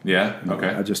deadlift. Yeah. Okay.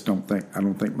 I just don't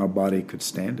think my body could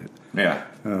stand it. Yeah.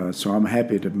 So I'm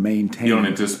happy to maintain. You don't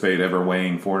anticipate ever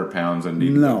weighing 400 pounds and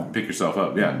need to pick yourself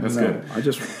up. Yeah, that's good.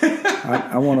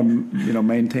 I want to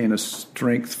maintain a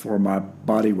strength for my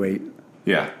body weight.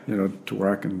 Yeah. To where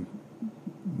I can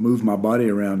move my body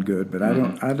around good. But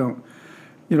I don't.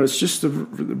 It's just the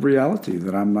reality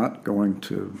that I'm not going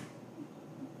to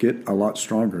get a lot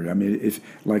stronger. I mean, if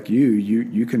like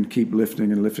you can keep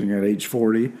lifting at age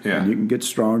 40, and you can get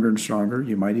stronger and stronger.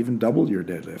 You might even double your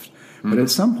deadlift. But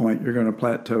at some point, you're going to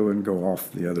plateau and go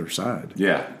off the other side.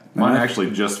 Yeah, mine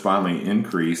actually just finally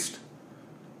increased,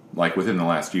 like within the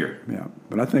last year. Yeah,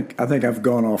 but I think I've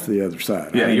gone off the other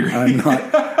side. Yeah,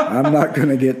 I'm not going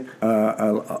to get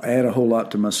add a whole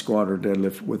lot to my squat or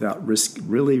deadlift without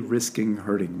risking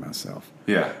hurting myself.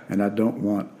 Yeah, and I don't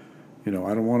want. I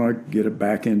don't want to get a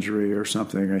back injury or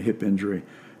something, a hip injury,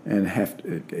 and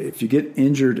if you get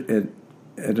injured at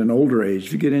an older age,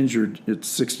 if you get injured at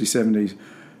 60, 70,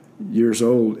 years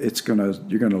old,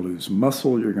 you're gonna lose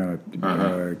muscle. You're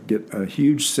gonna get a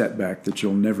huge setback that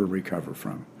you'll never recover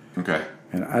from. Okay.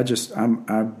 And I'm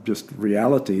just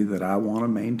reality that I want to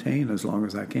maintain as long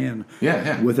as I can.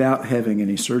 Yeah. Without having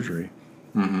any surgery.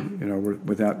 Mm-hmm.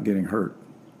 Without getting hurt.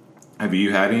 Have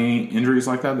you had any injuries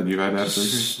like that you've had to have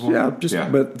surgery before? Yeah,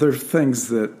 but there's things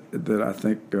that I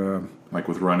think like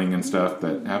with running and stuff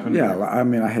that happened. Yeah, I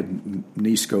mean, I had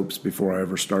knee scopes before I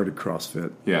ever started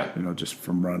CrossFit. Yeah, just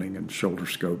from running and shoulder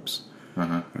scopes.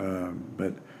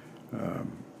 But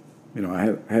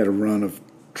I had a run of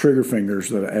trigger fingers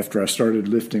that after I started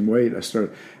lifting weight,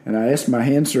 and I asked my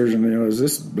hand surgeon,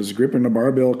 was gripping the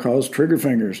barbell cause trigger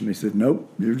fingers? And he said, nope,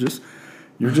 you're just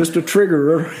a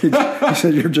triggerer. He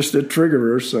said, you're just a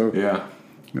triggerer. So yeah.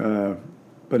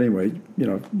 But anyway,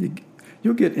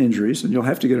 you'll get injuries and you'll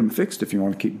have to get them fixed if you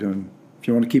want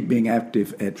to keep being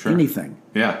active at anything.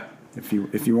 Yeah. If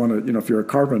you want to, if you're a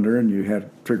carpenter and you had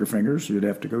trigger fingers, you'd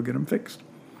have to go get them fixed.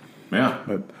 Yeah,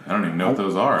 but I don't even know what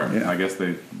those are. Yeah. I guess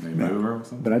they move or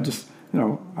something. But I just,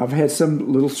 I've had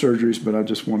some little surgeries, but I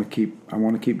just want to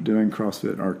keep doing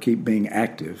CrossFit or keep being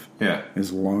active. Yeah.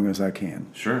 As long as I can.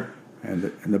 Sure. And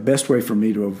the best way for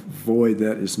me to avoid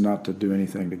that is not to do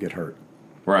anything to get hurt.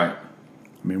 Right.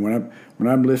 I mean, when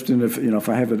I'm lifting, if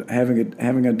I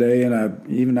having a day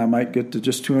and I might get to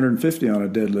just 250 on a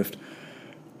deadlift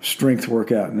strength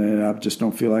workout, and then I just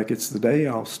don't feel like it's the day,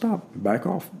 I'll stop, back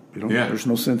off. There's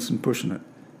no sense in pushing it.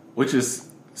 Which is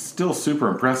still super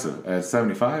impressive at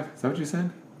 75. Is that what you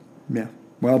said? Yeah.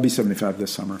 Well, I'll be 75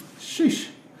 this summer. Sheesh.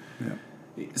 Yeah.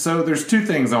 So there's two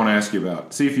things I want to ask you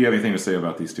about. See if you have anything to say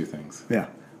about these two things. Yeah.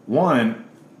 One,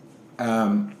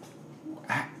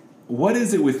 what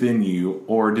is it within you,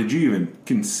 or did you even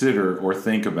consider or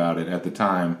think about it at the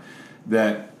time,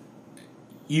 that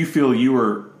you feel you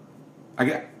were...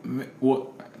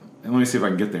 Well, let me see if I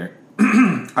can get there.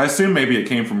 I assume maybe it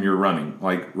came from your running.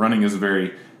 Like, running is a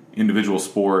very individual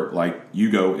sport. Like,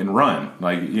 you go and run.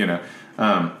 Like,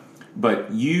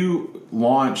 but you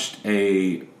launched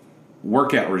a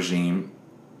workout regime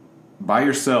by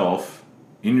yourself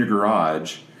in your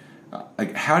garage.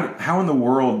 Like, how in the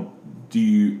world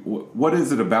what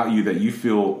is it about you that you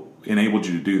feel enabled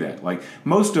you to do that? Like,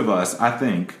 most of us, I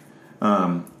think,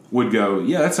 would go,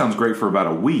 yeah, that sounds great for about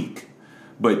a week.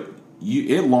 But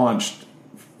it launched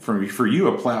for you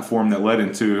a platform that led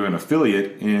into an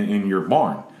affiliate in your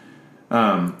barn.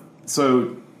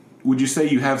 So would you say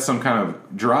you have some kind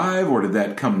of drive, or did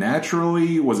that come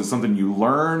naturally? Was it something you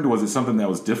learned? Was it something that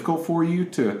was difficult for you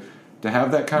to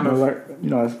have that kind of...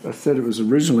 I said it was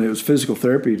physical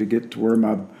therapy to get to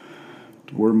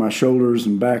where my shoulders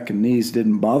and back and knees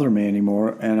didn't bother me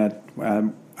anymore,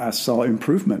 and I saw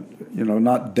improvement.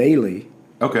 Not daily.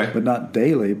 Okay. But not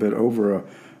daily, but over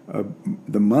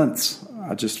the months,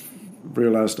 I just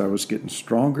realized I was getting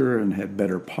stronger and had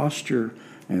better posture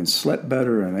and slept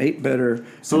better and ate better.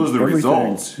 So it was the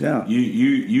results. Yeah.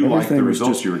 You liked the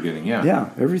results you were getting, yeah. Yeah,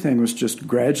 everything was just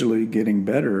gradually getting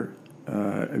better.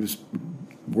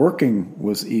 Working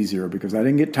was easier because I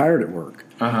didn't get tired at work.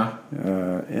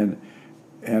 And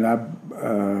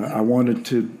I wanted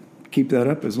to keep that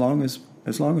up as long as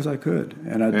I could.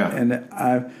 And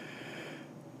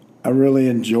I really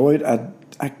enjoyed.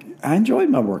 I enjoyed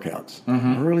my workouts. Mm-hmm.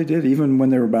 I really did, even when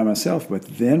they were by myself. But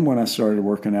then when I started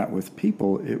working out with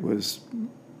people, it was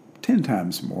 10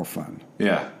 times more fun.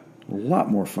 Yeah, a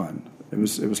lot more fun. It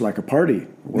was like a party,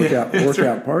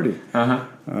 workout party.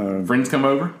 Friends come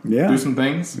over, do some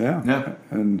things. Yeah.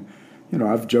 And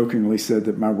I've jokingly said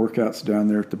that my workouts down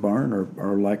there at the barn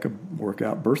are like a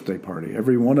workout birthday party.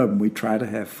 Every one of them, we try to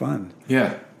have fun.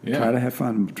 Yeah. Try to have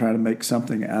fun. Try to make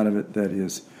something out of it that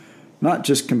is not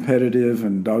just competitive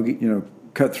and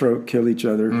cutthroat, kill each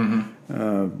other,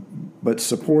 but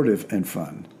supportive and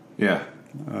fun. Yeah.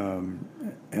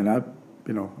 And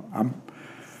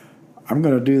I'm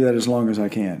going to do that as long as I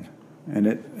can, and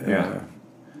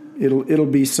it'll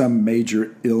be some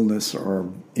major illness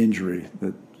or injury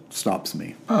that stops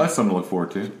me. Oh, that's something to look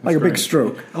forward to. That's like a big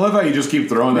stroke. I love how you just keep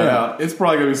throwing that out. It's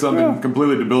probably going to be something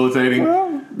completely debilitating.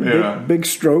 Well, big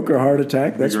stroke or heart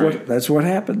attack. That's what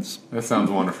happens. That sounds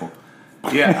wonderful.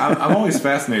 Yeah, I'm always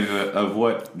fascinated of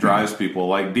what drives people.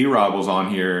 Like D-Rob was on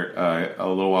here a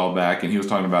little while back, and he was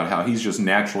talking about how he's just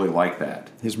naturally like that.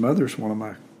 His mother's one of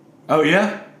my... Oh,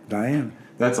 yeah? Diane.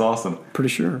 That's awesome. Pretty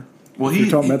sure. Well, you're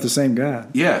talking about the same guy.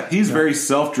 Yeah, he's very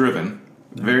self-driven.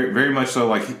 Very, very much so.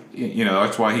 Like,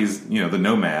 that's why he's, the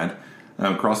nomad,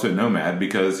 CrossFit nomad,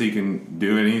 because he can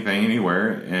do anything,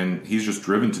 anywhere, and he's just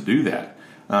driven to do that.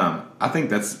 I think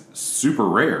that's super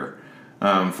rare.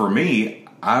 For me,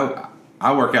 I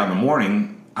work out in the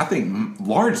morning, I think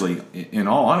largely, in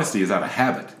all honesty, is out of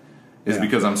habit. is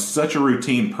because I'm such a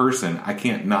routine person, I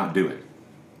can't not do it.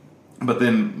 But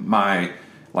then my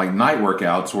like night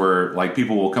workouts where like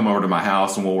people will come over to my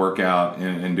house and we'll work out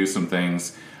and do some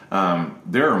things.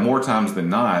 There are more times than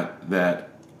not that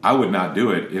I would not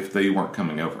do it if they weren't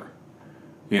coming over.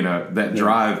 You know, that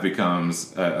drive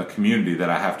becomes a community that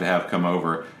I have to have come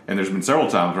over. And there's been several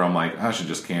times where I'm like, I should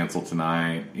just cancel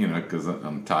tonight, you know, because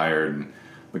I'm tired and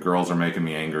the girls are making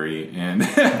me angry. And,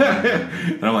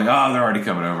 and I'm like, oh, they're already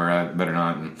coming over. I better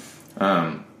not.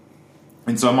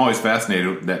 And so I'm always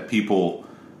fascinated that people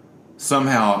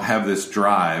somehow have this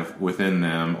drive within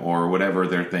them or whatever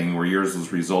their thing, where yours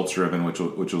was results driven, which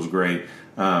was great.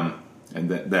 And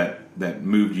that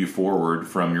moved you forward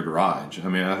from your garage. I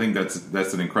mean, I think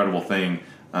that's an incredible thing.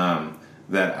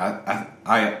 That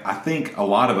I think a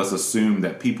lot of us assume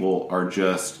that people are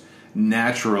just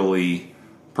naturally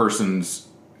persons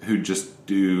who just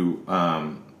do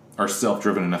are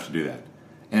self-driven enough to do that,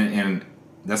 and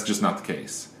that's just not the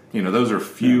case. You know, those are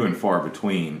few and far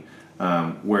between.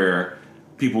 Where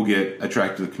people get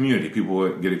attracted to the community,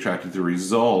 people get attracted to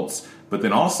results, but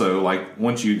then also, like,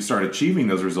 once you start achieving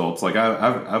those results, like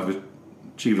I've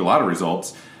achieved a lot of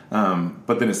results,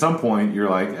 but then at some point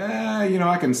you're like, you know,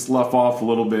 I can slough off a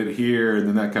little bit here, and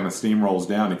then that kind of steamrolls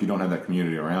down if you don't have that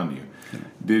community around you.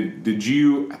 Did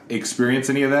you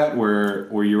experience any of that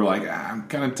where you were like, I'm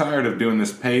kind of tired of doing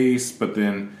this pace, but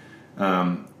then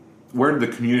where did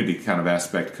the community kind of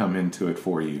aspect come into it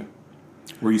for you?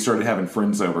 Where you started having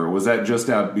friends over? Was that just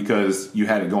out because you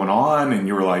had it going on and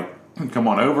you were like, come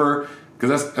on over?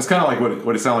 Because that's kind of like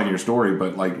what it sounded like in your story,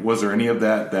 but like, was there any of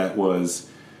that was,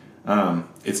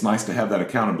 it's nice to have that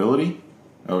accountability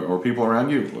or people around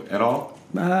you at all?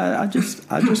 I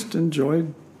just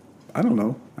enjoyed, I don't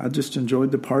know, I just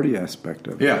enjoyed the party aspect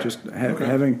of it. Yeah. Just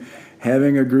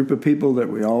having a group of people that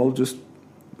we all just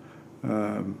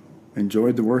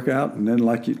enjoyed the workout, and then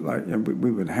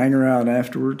we would hang around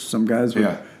afterwards. Some guys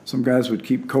would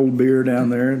keep cold beer down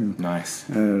there, and nice.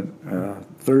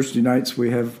 Thursday nights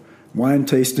we have wine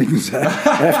tastings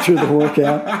after the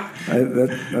workout.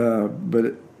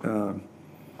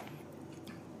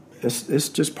 It's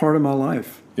just part of my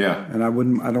life. Yeah, and I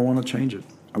don't want to change it.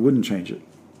 I wouldn't change it.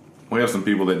 We have some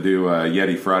people that do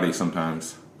Yeti Friday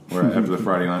sometimes, where after the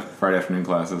Friday afternoon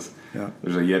classes,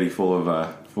 there's a Yeti full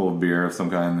of beer of some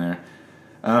kind there.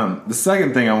 The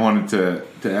second thing I wanted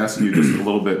to ask you just a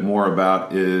little bit more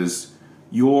about is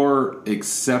your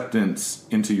acceptance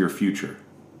into your future.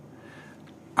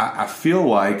 I feel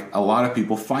like a lot of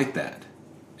people fight that.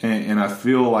 And I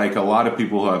feel like a lot of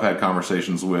people who I've had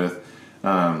conversations with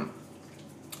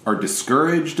are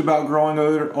discouraged about growing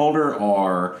older,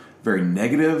 are very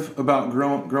negative about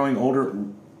growing older.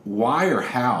 Why or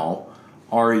how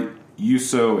are you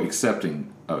so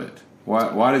accepting of it?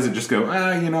 Why does it just go,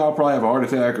 you know, I'll probably have a heart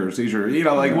attack or a seizure, you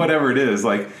know, like whatever it is.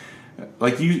 Like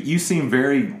you seem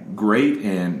very great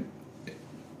and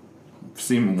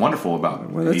seem wonderful about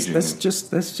aging. That's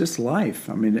just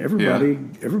life. I mean,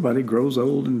 everybody grows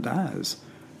old and dies.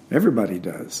 Everybody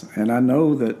does. And I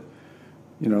know that,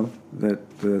 you know, that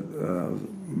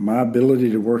my ability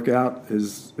to work out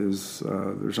is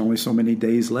there's only so many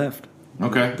days left.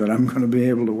 Okay. That I'm going to be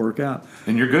able to work out.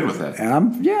 And you're good with that. And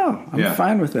I'm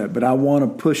fine with that. But I want to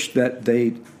push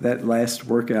that last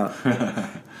workout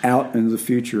out into the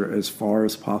future as far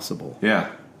as possible.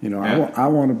 Yeah. You know, I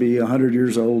want to be 100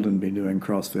 years old and be doing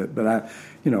CrossFit. But I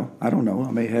don't know.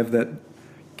 I may have that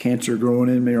cancer growing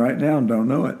in me right now and don't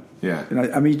know it. Yeah. And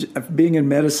I mean, being in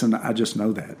medicine, I just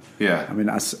know that. Yeah. I mean,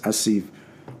 I see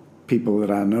people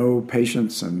that I know,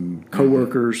 patients and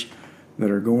coworkers, that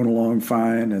are going along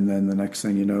fine, and then the next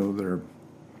thing you know,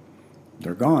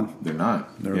 they're gone. They're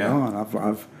not. They're gone.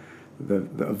 Of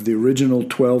the original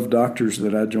 12 doctors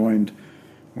that I joined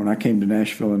when I came to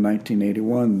Nashville in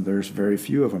 1981, there's very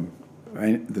few of them.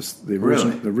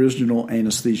 The original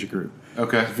anesthesia group.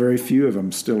 Okay. Very few of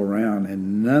them still around,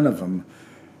 and none of them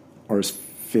are as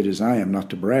fit as I am. Not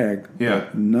to brag,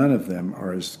 but none of them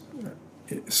are as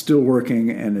still working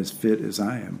and as fit as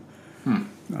I am. And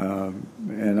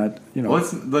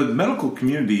the medical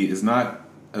community is not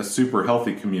a super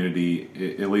healthy community,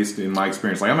 at least in my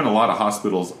experience. Like, I'm in a lot of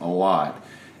hospitals a lot,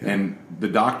 and the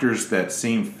doctors that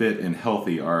seem fit and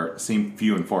healthy seem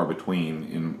few and far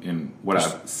between in what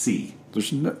I see.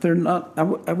 They're not.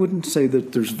 I wouldn't say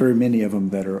that there's very many of them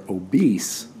that are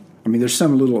obese. I mean, there's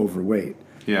some a little overweight.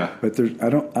 Yeah, but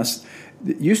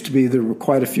it used to be there were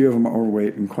quite a few of them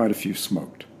overweight and quite a few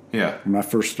smoked. Yeah. When I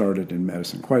first started in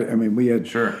medicine,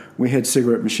 we had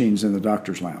cigarette machines in the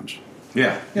doctor's lounge.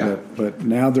 Yeah. But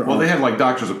now they had like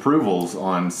doctor's approvals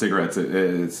on cigarettes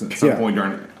at some point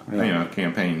during.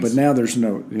 campaigns. But now there's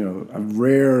no, I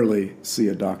rarely see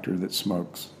a doctor that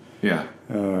smokes. Yeah.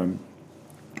 And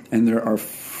there are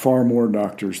far more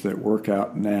doctors that work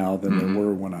out now than there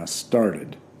were when I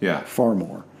started. Yeah. Far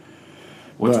more.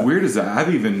 What's weird is that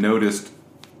I've even noticed.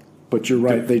 But you're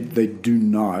right; they do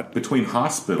not between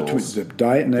hospitals. The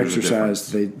diet and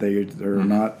exercise, they're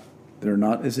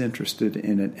not as interested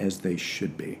in it as they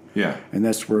should be. Yeah, and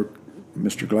that's where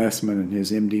Mr. Glassman and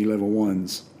his MD level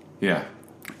 1s. Yeah,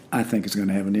 I think is going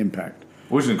to have an impact.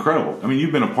 Which is incredible. I mean,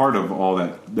 you've been a part of all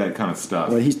that kind of stuff.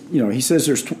 Well, he says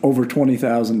there's over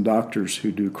 20,000 doctors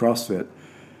who do CrossFit,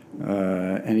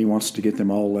 and he wants to get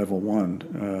them all level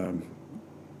 1.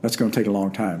 That's going to take a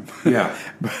long time. Yeah,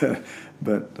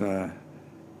 but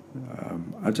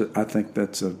I think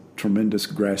that's a tremendous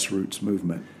grassroots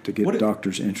movement to get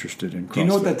doctors interested in CrossFit. Do you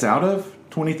know what that's out of?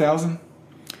 20,000?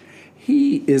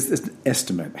 He is an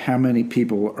estimate how many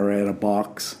people are at a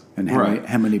box and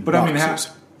how many boxes.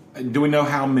 I mean, do we know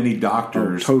how many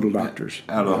doctors? Total doctors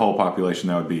out of the whole population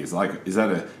that would be? Is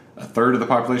that a third of the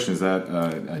population? Is that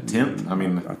a tenth? I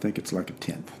mean, I think it's like a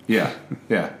tenth. Yeah.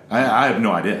 I have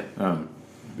no idea.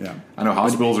 Yeah, I know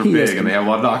hospitals are big and they have a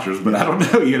lot of doctors, but I don't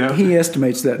know. He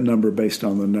estimates that number based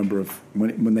on the number of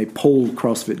when they polled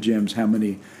CrossFit gyms, how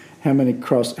many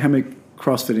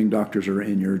CrossFitting doctors are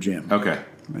in your gym. Okay,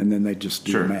 and then they just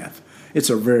do the math. It's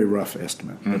a very rough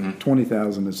estimate. But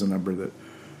 20,000 is a number that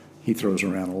he throws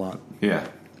around a lot. Yeah.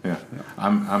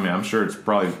 I'm sure it's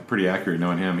probably pretty accurate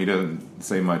knowing him. He doesn't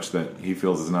say much that he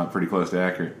feels is not pretty close to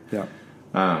accurate. Yeah,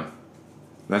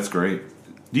 that's great.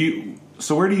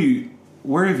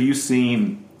 Where have you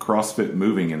seen CrossFit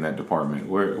moving in that department?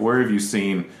 Where have you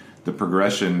seen the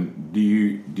progression? Do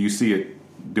you see it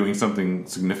doing something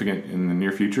significant in the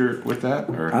near future with that?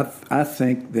 Or? I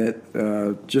think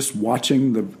that just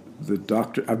watching the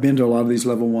doctor, I've been to a lot of these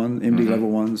level 1, MD level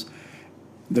 1s.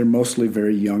 They're mostly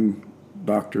very young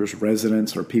doctors,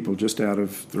 residents, or people just out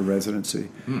of their residency.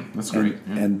 That's great.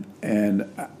 And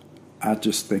I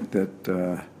just think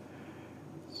that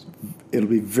it'll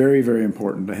be very, very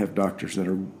important to have doctors that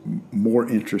are more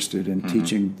interested in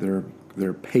teaching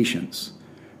their patients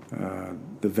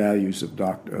the values of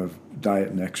diet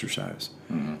and exercise.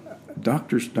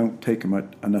 Doctors don't take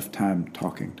enough time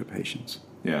talking to patients.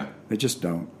 Yeah, they just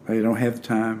don't. They don't have the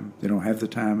time. They don't have the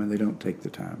time, and they don't take the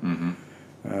time.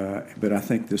 But I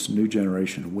think this new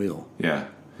generation will. Yeah,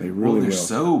 they really will. They're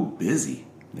so busy.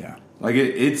 Yeah, like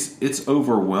it's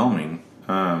overwhelming.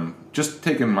 Just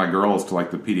taking my girls to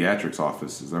like the pediatrics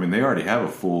offices. I mean, they already have a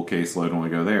full caseload when we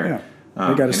go there. Yeah,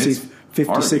 they got to see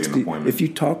 50, 60. If you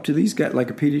talk to these guys like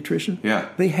a pediatrician,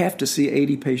 they have to see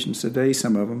 80 patients a day.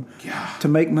 Some of them, to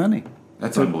make money.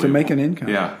 That's unbelievable. To make an income.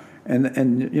 Yeah,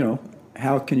 and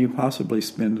how can you possibly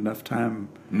spend enough time?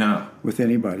 With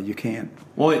anybody, you can't.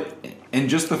 Well, and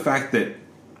just the fact that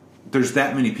there's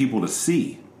that many people to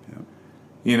see.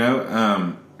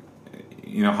 Yeah.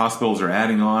 Hospitals are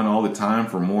adding on all the time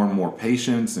for more and more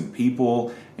patients and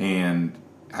people, and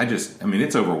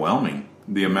it's overwhelming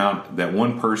the amount that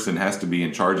one person has to be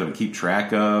in charge of and keep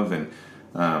track of, and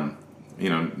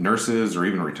nurses or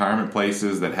even retirement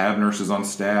places that have nurses on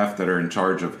staff that are in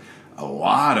charge of a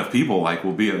lot of people, like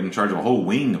will be in charge of a whole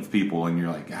wing of people, and you're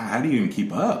like, God, how do you even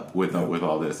keep up with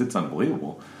all this? It's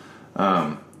unbelievable,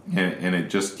 and it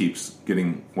just keeps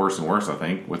getting worse and worse. I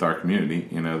think with our community,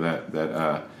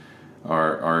 that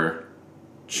are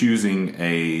choosing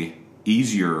a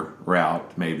easier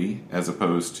route maybe as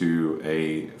opposed to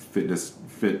a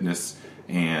fitness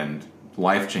and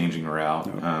life-changing route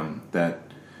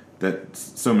that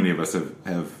so many of us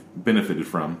have benefited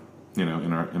from in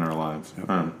our lives.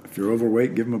 If you're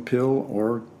overweight, give them a pill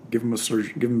or give them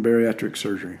bariatric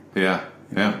surgery. Yeah.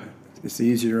 It's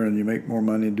easier and you make more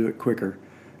money and do it quicker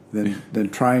than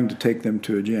trying to take them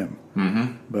to a gym.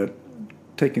 But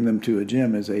taking them to a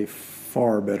gym is a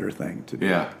far better thing to do.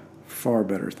 Yeah. Far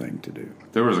better thing to do.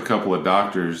 There was a couple of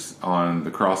doctors on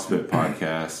the CrossFit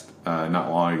podcast not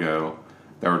long ago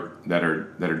that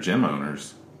are gym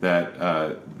owners that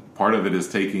part of it is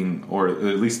taking, or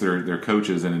at least they're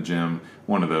coaches in a gym,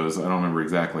 one of those, I don't remember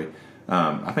exactly.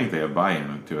 I think they have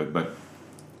buy-in to it, but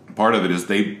part of it is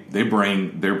they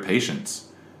bring their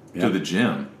patients to the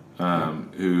gym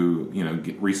who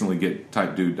recently get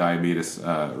type 2 diabetes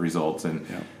results, and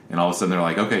all of a sudden they're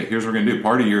like, okay, here's what we're going to do.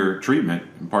 Part of your treatment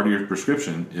and part of your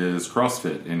prescription is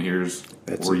CrossFit, and here's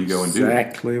where you go and do it.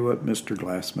 Exactly what Mr.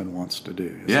 Glassman wants to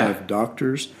do. Have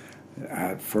doctors,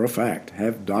 for a fact,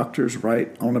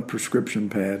 write on a prescription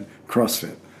pad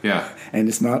CrossFit. Yeah. And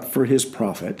it's not for his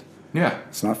profit. Yeah.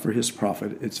 It's not for his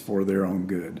profit. It's for their own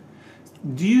good.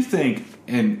 Do you think,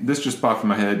 and this just popped in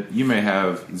my head, you may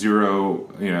have zero,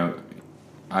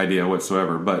 idea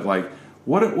whatsoever. But like,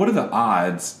 what are the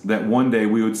odds that one day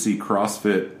we would see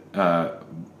CrossFit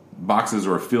boxes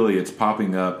or affiliates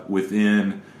popping up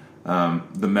within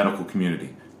the medical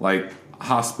community, like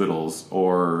hospitals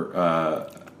or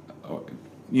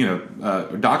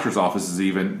doctors' offices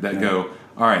even that go,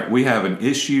 all right, we have an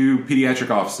issue pediatric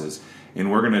offices,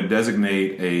 and we're going to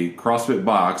designate a CrossFit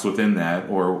box within that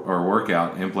or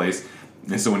workout in place.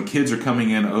 And so when kids are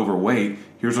coming in overweight,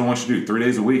 here's what I want you to do. 3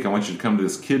 days a week, I want you to come to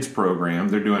this kids program.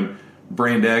 They're doing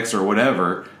Brand X or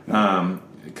whatever,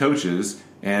 coaches,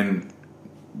 and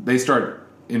they start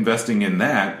investing in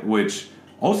that, which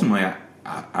ultimately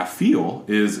I feel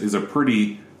is a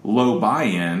pretty low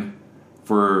buy-in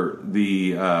for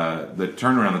the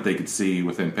turnaround that they could see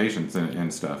within patients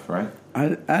and stuff, right?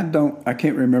 I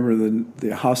can't remember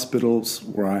the hospitals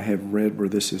where I have read where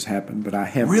this has happened, but I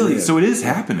have really. Read, so it is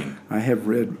happening. I have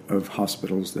read of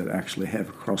hospitals that actually have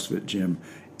a CrossFit gym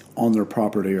on their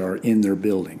property or in their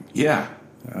building. Yeah,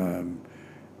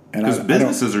 because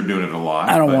businesses are doing it a lot.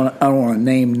 I don't want to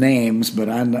name names, but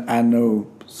I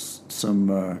know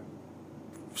some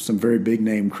very big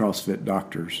name CrossFit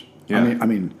doctors. Yeah. I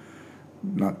mean,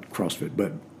 not CrossFit,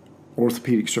 but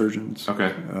orthopedic surgeons.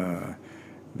 Okay.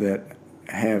 That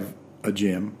have a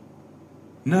gym.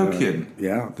 No kidding.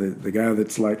 Yeah, the guy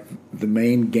that's like the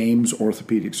main games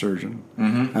orthopedic surgeon.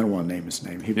 Mm-hmm. I don't want to name his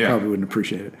name. He probably wouldn't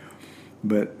appreciate it.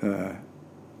 But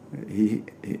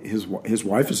his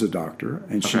wife is a doctor,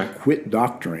 and she quit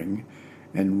doctoring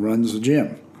and runs a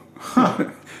gym. Huh.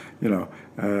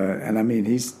 And I mean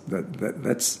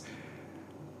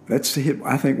that's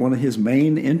I think one of his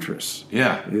main interests.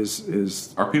 Yeah.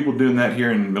 Is are people doing that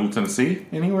here in Middle Tennessee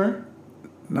anywhere?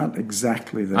 Not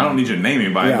exactly that. I don't need you to name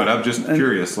anybody, but I'm just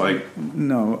curious. Like,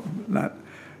 no, not.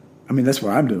 I mean, that's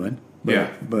what I'm doing. But, yeah.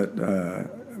 But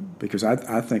because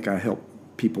I think I help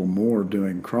people more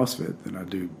doing CrossFit than I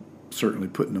do certainly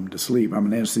putting them to sleep. I'm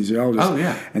an anesthesiologist. Oh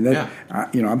yeah. And that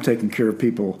I'm taking care of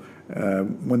people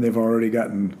when they've already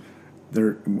gotten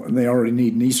when they already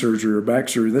need knee surgery or back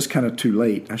surgery. That's kind of too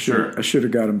late. I should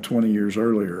have got them 20 years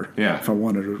earlier. Yeah. If I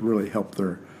wanted to really help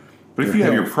their. But if you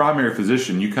have your primary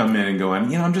physician, you come in and go,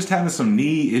 I'm just having some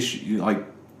knee issue, like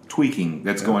tweaking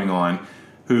that's going on,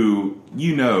 who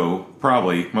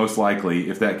probably most likely,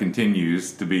 if that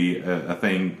continues to be a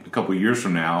thing a couple of years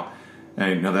from now,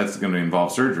 and that's going to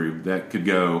involve surgery, that could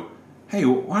go, hey,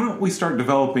 why don't we start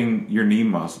developing your knee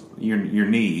muscle, your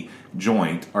knee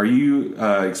joint? Are you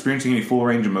experiencing any full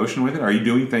range of motion with it? Are you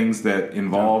doing things that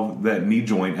involve that knee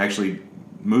joint actually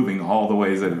moving all the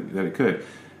ways that it could?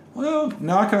 Well,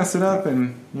 now I kind of sit up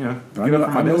and get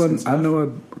up from my desk. I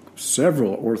know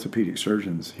several orthopedic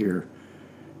surgeons here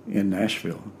in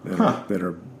Nashville that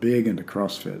are big into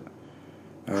CrossFit.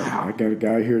 Wow. I got a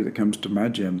guy here that comes to my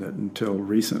gym that until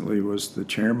recently was the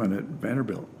chairman at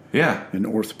Vanderbilt. Yeah, in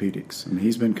orthopedics, and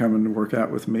he's been coming to work out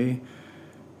with me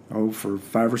for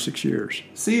 5 or 6 years.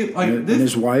 See, like and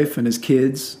his wife and his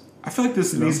kids. I feel like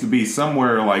this needs to be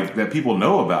somewhere like that people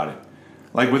know about it.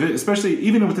 Like with it, especially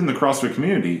even within the CrossFit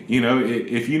community,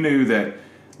 if you knew that,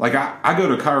 like I go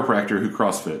to a chiropractor who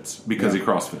CrossFits because he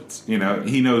CrossFits.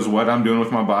 He knows what I'm doing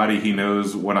with my body. He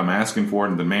knows what I'm asking for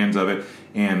and demands of it,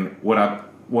 and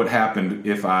what happened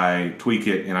if I tweak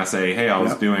it and I say, hey, I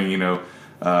was doing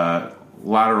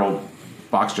lateral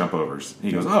box jump overs.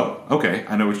 He goes, oh, okay,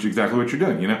 I know exactly what you're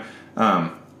doing.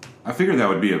 I figured that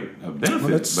would be a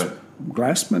benefit. But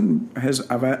Glassman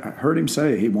I've heard him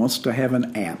say he wants to have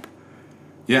an app.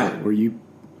 Yeah, where you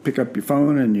pick up your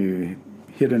phone and you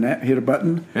hit a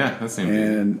button. Yeah, that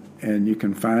seems and you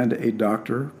can find a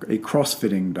doctor, a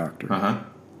CrossFitting doctor,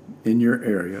 in your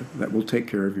area that will take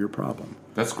care of your problem.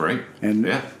 That's great. And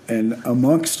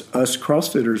amongst us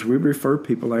CrossFitters, we refer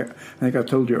people. I think I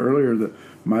told you earlier that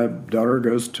my daughter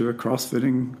goes to a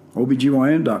CrossFitting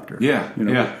OBGYN doctor. Yeah,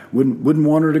 Wouldn't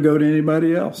want her to go to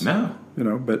anybody else. No.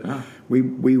 But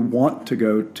we want to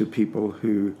go to people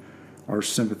who are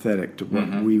sympathetic to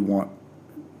what we want,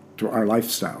 to our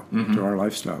lifestyle, and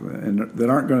that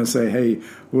aren't going to say, "Hey,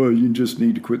 well, you just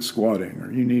need to quit squatting, or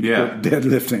you need to quit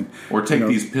deadlifting, or take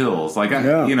these pills." Like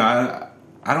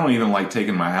I don't even like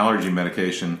taking my allergy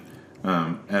medication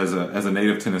as a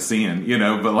native Tennessean,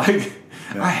 but like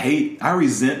I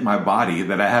resent my body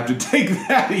that I have to take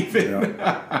that even.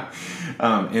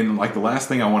 And like the last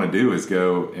thing I want to do is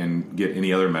go and get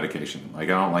any other medication. Like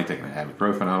I don't like taking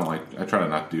ibuprofen. I try to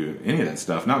not do any of that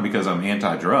stuff. Not because I'm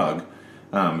anti-drug,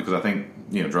 because I think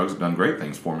drugs have done great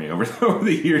things for me over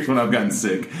the years when I've gotten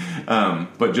sick.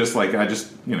 But just like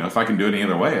if I can do it any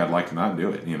other way, I'd like to not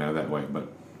do it that way.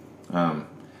 But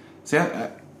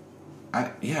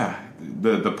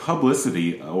the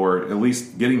publicity, or at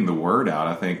least getting the word out,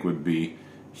 I think would be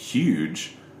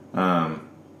huge.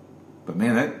 But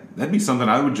man, that'd be something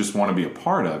I would just want to be a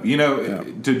part of.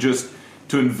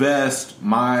 To invest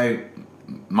my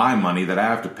money that I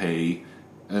have to pay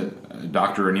a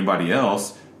doctor or anybody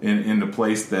else in a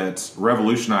place that's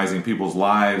revolutionizing people's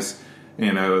lives.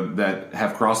 That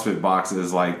have CrossFit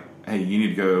boxes like, hey, you need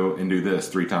to go and do this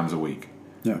 3 times a week.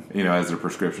 Yeah. As a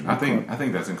prescription. I think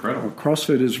that's incredible. Well,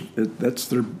 CrossFit that's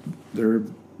their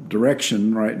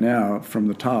direction right now from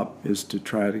the top is to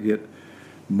try to get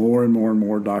more and more and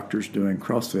more doctors doing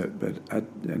CrossFit. But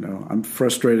I'm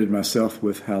frustrated myself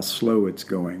with how slow it's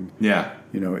going. Yeah.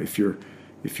 If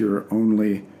you're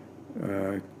only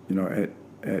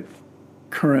at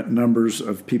current numbers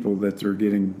of people that they're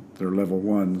getting their level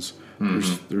ones,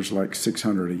 there's like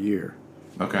 600 a year.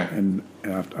 Okay. And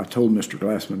I told Mr.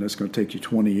 Glassman it's going to take you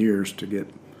 20 years to get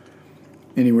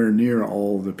anywhere near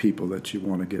all the people that you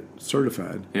want to get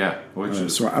certified. Yeah.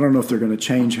 So I don't know if they're going to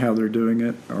change how they're doing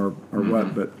it or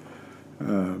what, but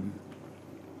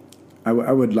I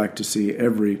would like to see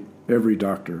every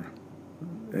doctor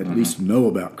at least know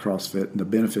about CrossFit and the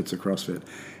benefits of CrossFit,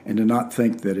 and to not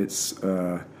think that it's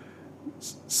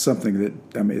something that,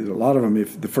 a lot of them,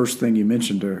 if the first thing you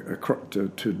mentioned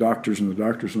to doctors in the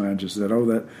doctor's lounge is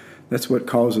that, that's what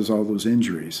causes all those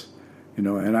injuries, and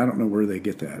I don't know where they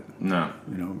get that. No.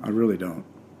 I really don't.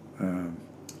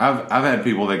 I've had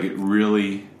people that get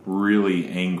really, really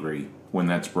angry when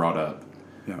that's brought up.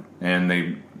 Yeah.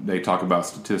 And they talk about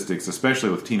statistics, especially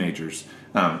with teenagers.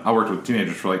 I worked with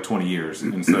teenagers for like 20 years,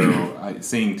 and so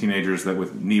seeing teenagers that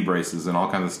with knee braces and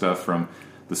all kinds of stuff from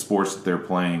the sports that they're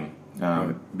playing,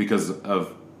 because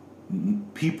of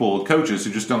coaches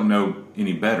who just don't know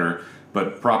any better,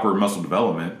 but proper muscle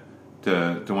development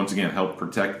to once again help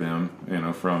protect them,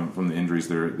 from the injuries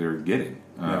they're getting,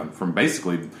 from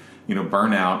basically,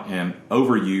 burnout and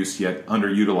overuse yet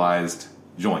underutilized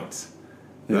joints.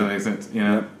 Does that make sense?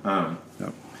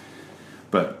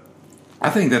 But I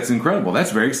think that's incredible.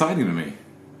 That's very exciting to me.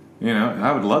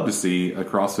 I would love to see a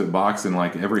CrossFit box in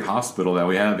like every hospital that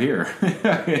we have here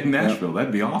in Nashville.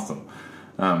 That'd be awesome.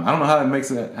 I don't know how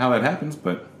that happens,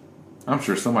 but I'm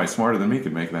sure somebody smarter than me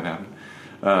could make that happen.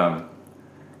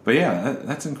 But yeah,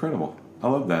 that's incredible. I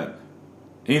love that.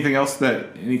 Anything else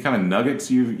any kind of nuggets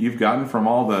you've gotten from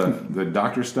all the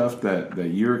doctor stuff that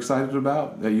you're excited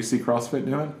about that you see CrossFit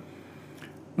doing?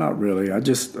 Not really. I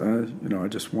just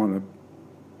want to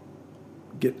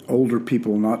get older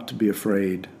people not to be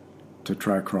afraid to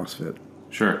try CrossFit.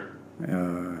 Sure.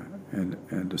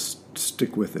 And to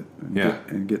stick with it.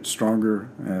 And get stronger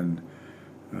and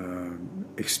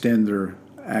extend their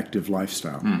active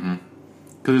lifestyle. Mm-hmm.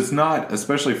 Because it's not,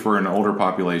 especially for an older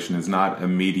population, it's not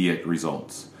immediate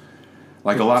results.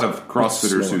 Like a lot of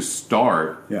CrossFitters who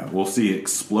start will see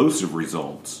explosive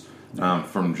results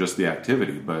from just the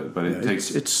activity, but it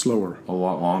takes it's slower, a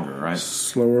lot longer, right?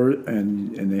 Slower,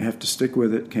 and they have to stick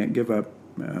with it, can't give up.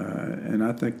 And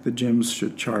I think the gyms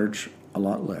should charge a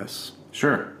lot less.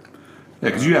 Sure. Yeah,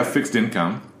 because you have fixed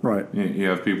income. Right. You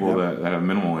have people that have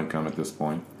minimal income at this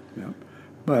point. Yeah.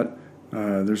 But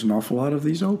there's an awful lot of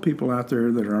these old people out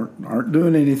there that aren't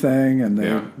doing anything, and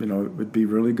it would be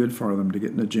really good for them to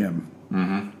get in the gym.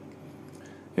 Mm-hmm.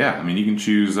 Yeah, you can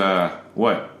choose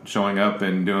showing up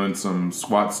and doing some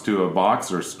squats to a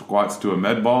box or squats to a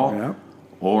med ball. Yeah.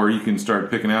 Or you can start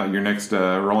picking out your next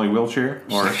rolling wheelchair.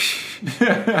 Or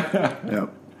Yep.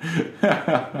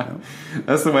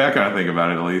 That's the way I kind of think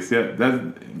about it, at least. Yeah,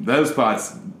 those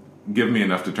spots give me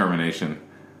enough determination,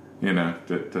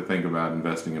 to think about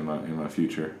investing in my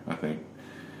future, I think.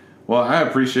 Well, I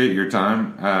appreciate your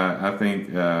time. I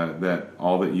think that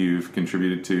all that you've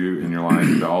contributed to in your life,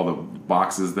 to all the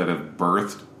boxes that have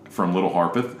birthed from Little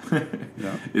Harpeth,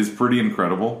 is pretty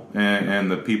incredible.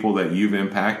 And the people that you've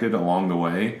impacted along the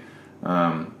way,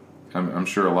 I'm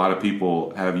sure a lot of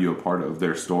people have you a part of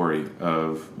their story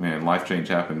of, man, life change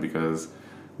happened because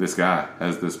this guy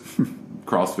has this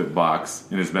CrossFit box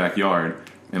in his backyard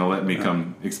and let me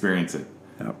come experience it.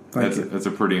 Yeah, that's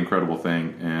a pretty incredible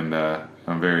thing, and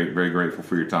I'm very, very grateful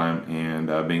for your time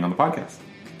and being on the podcast.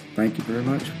 Thank you very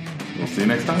much. We'll see you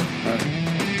next time.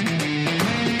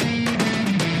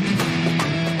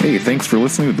 Hey, thanks for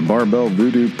listening to the Barbell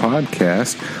Voodoo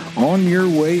podcast. On your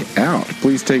way out,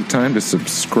 please take time to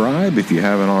subscribe if you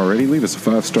haven't already. Leave us a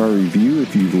 5-star review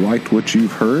if you've liked what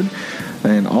you've heard.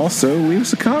 And also, leave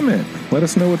us a comment. Let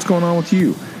us know what's going on with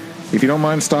you. If you don't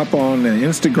mind, stop on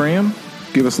Instagram.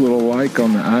 Give us a little like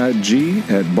on the IG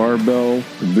at Barbell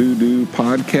Voodoo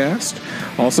Podcast.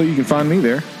 Also, you can find me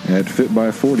there at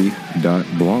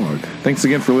fitby40.blog. Thanks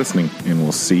again for listening, and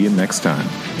we'll see you next time.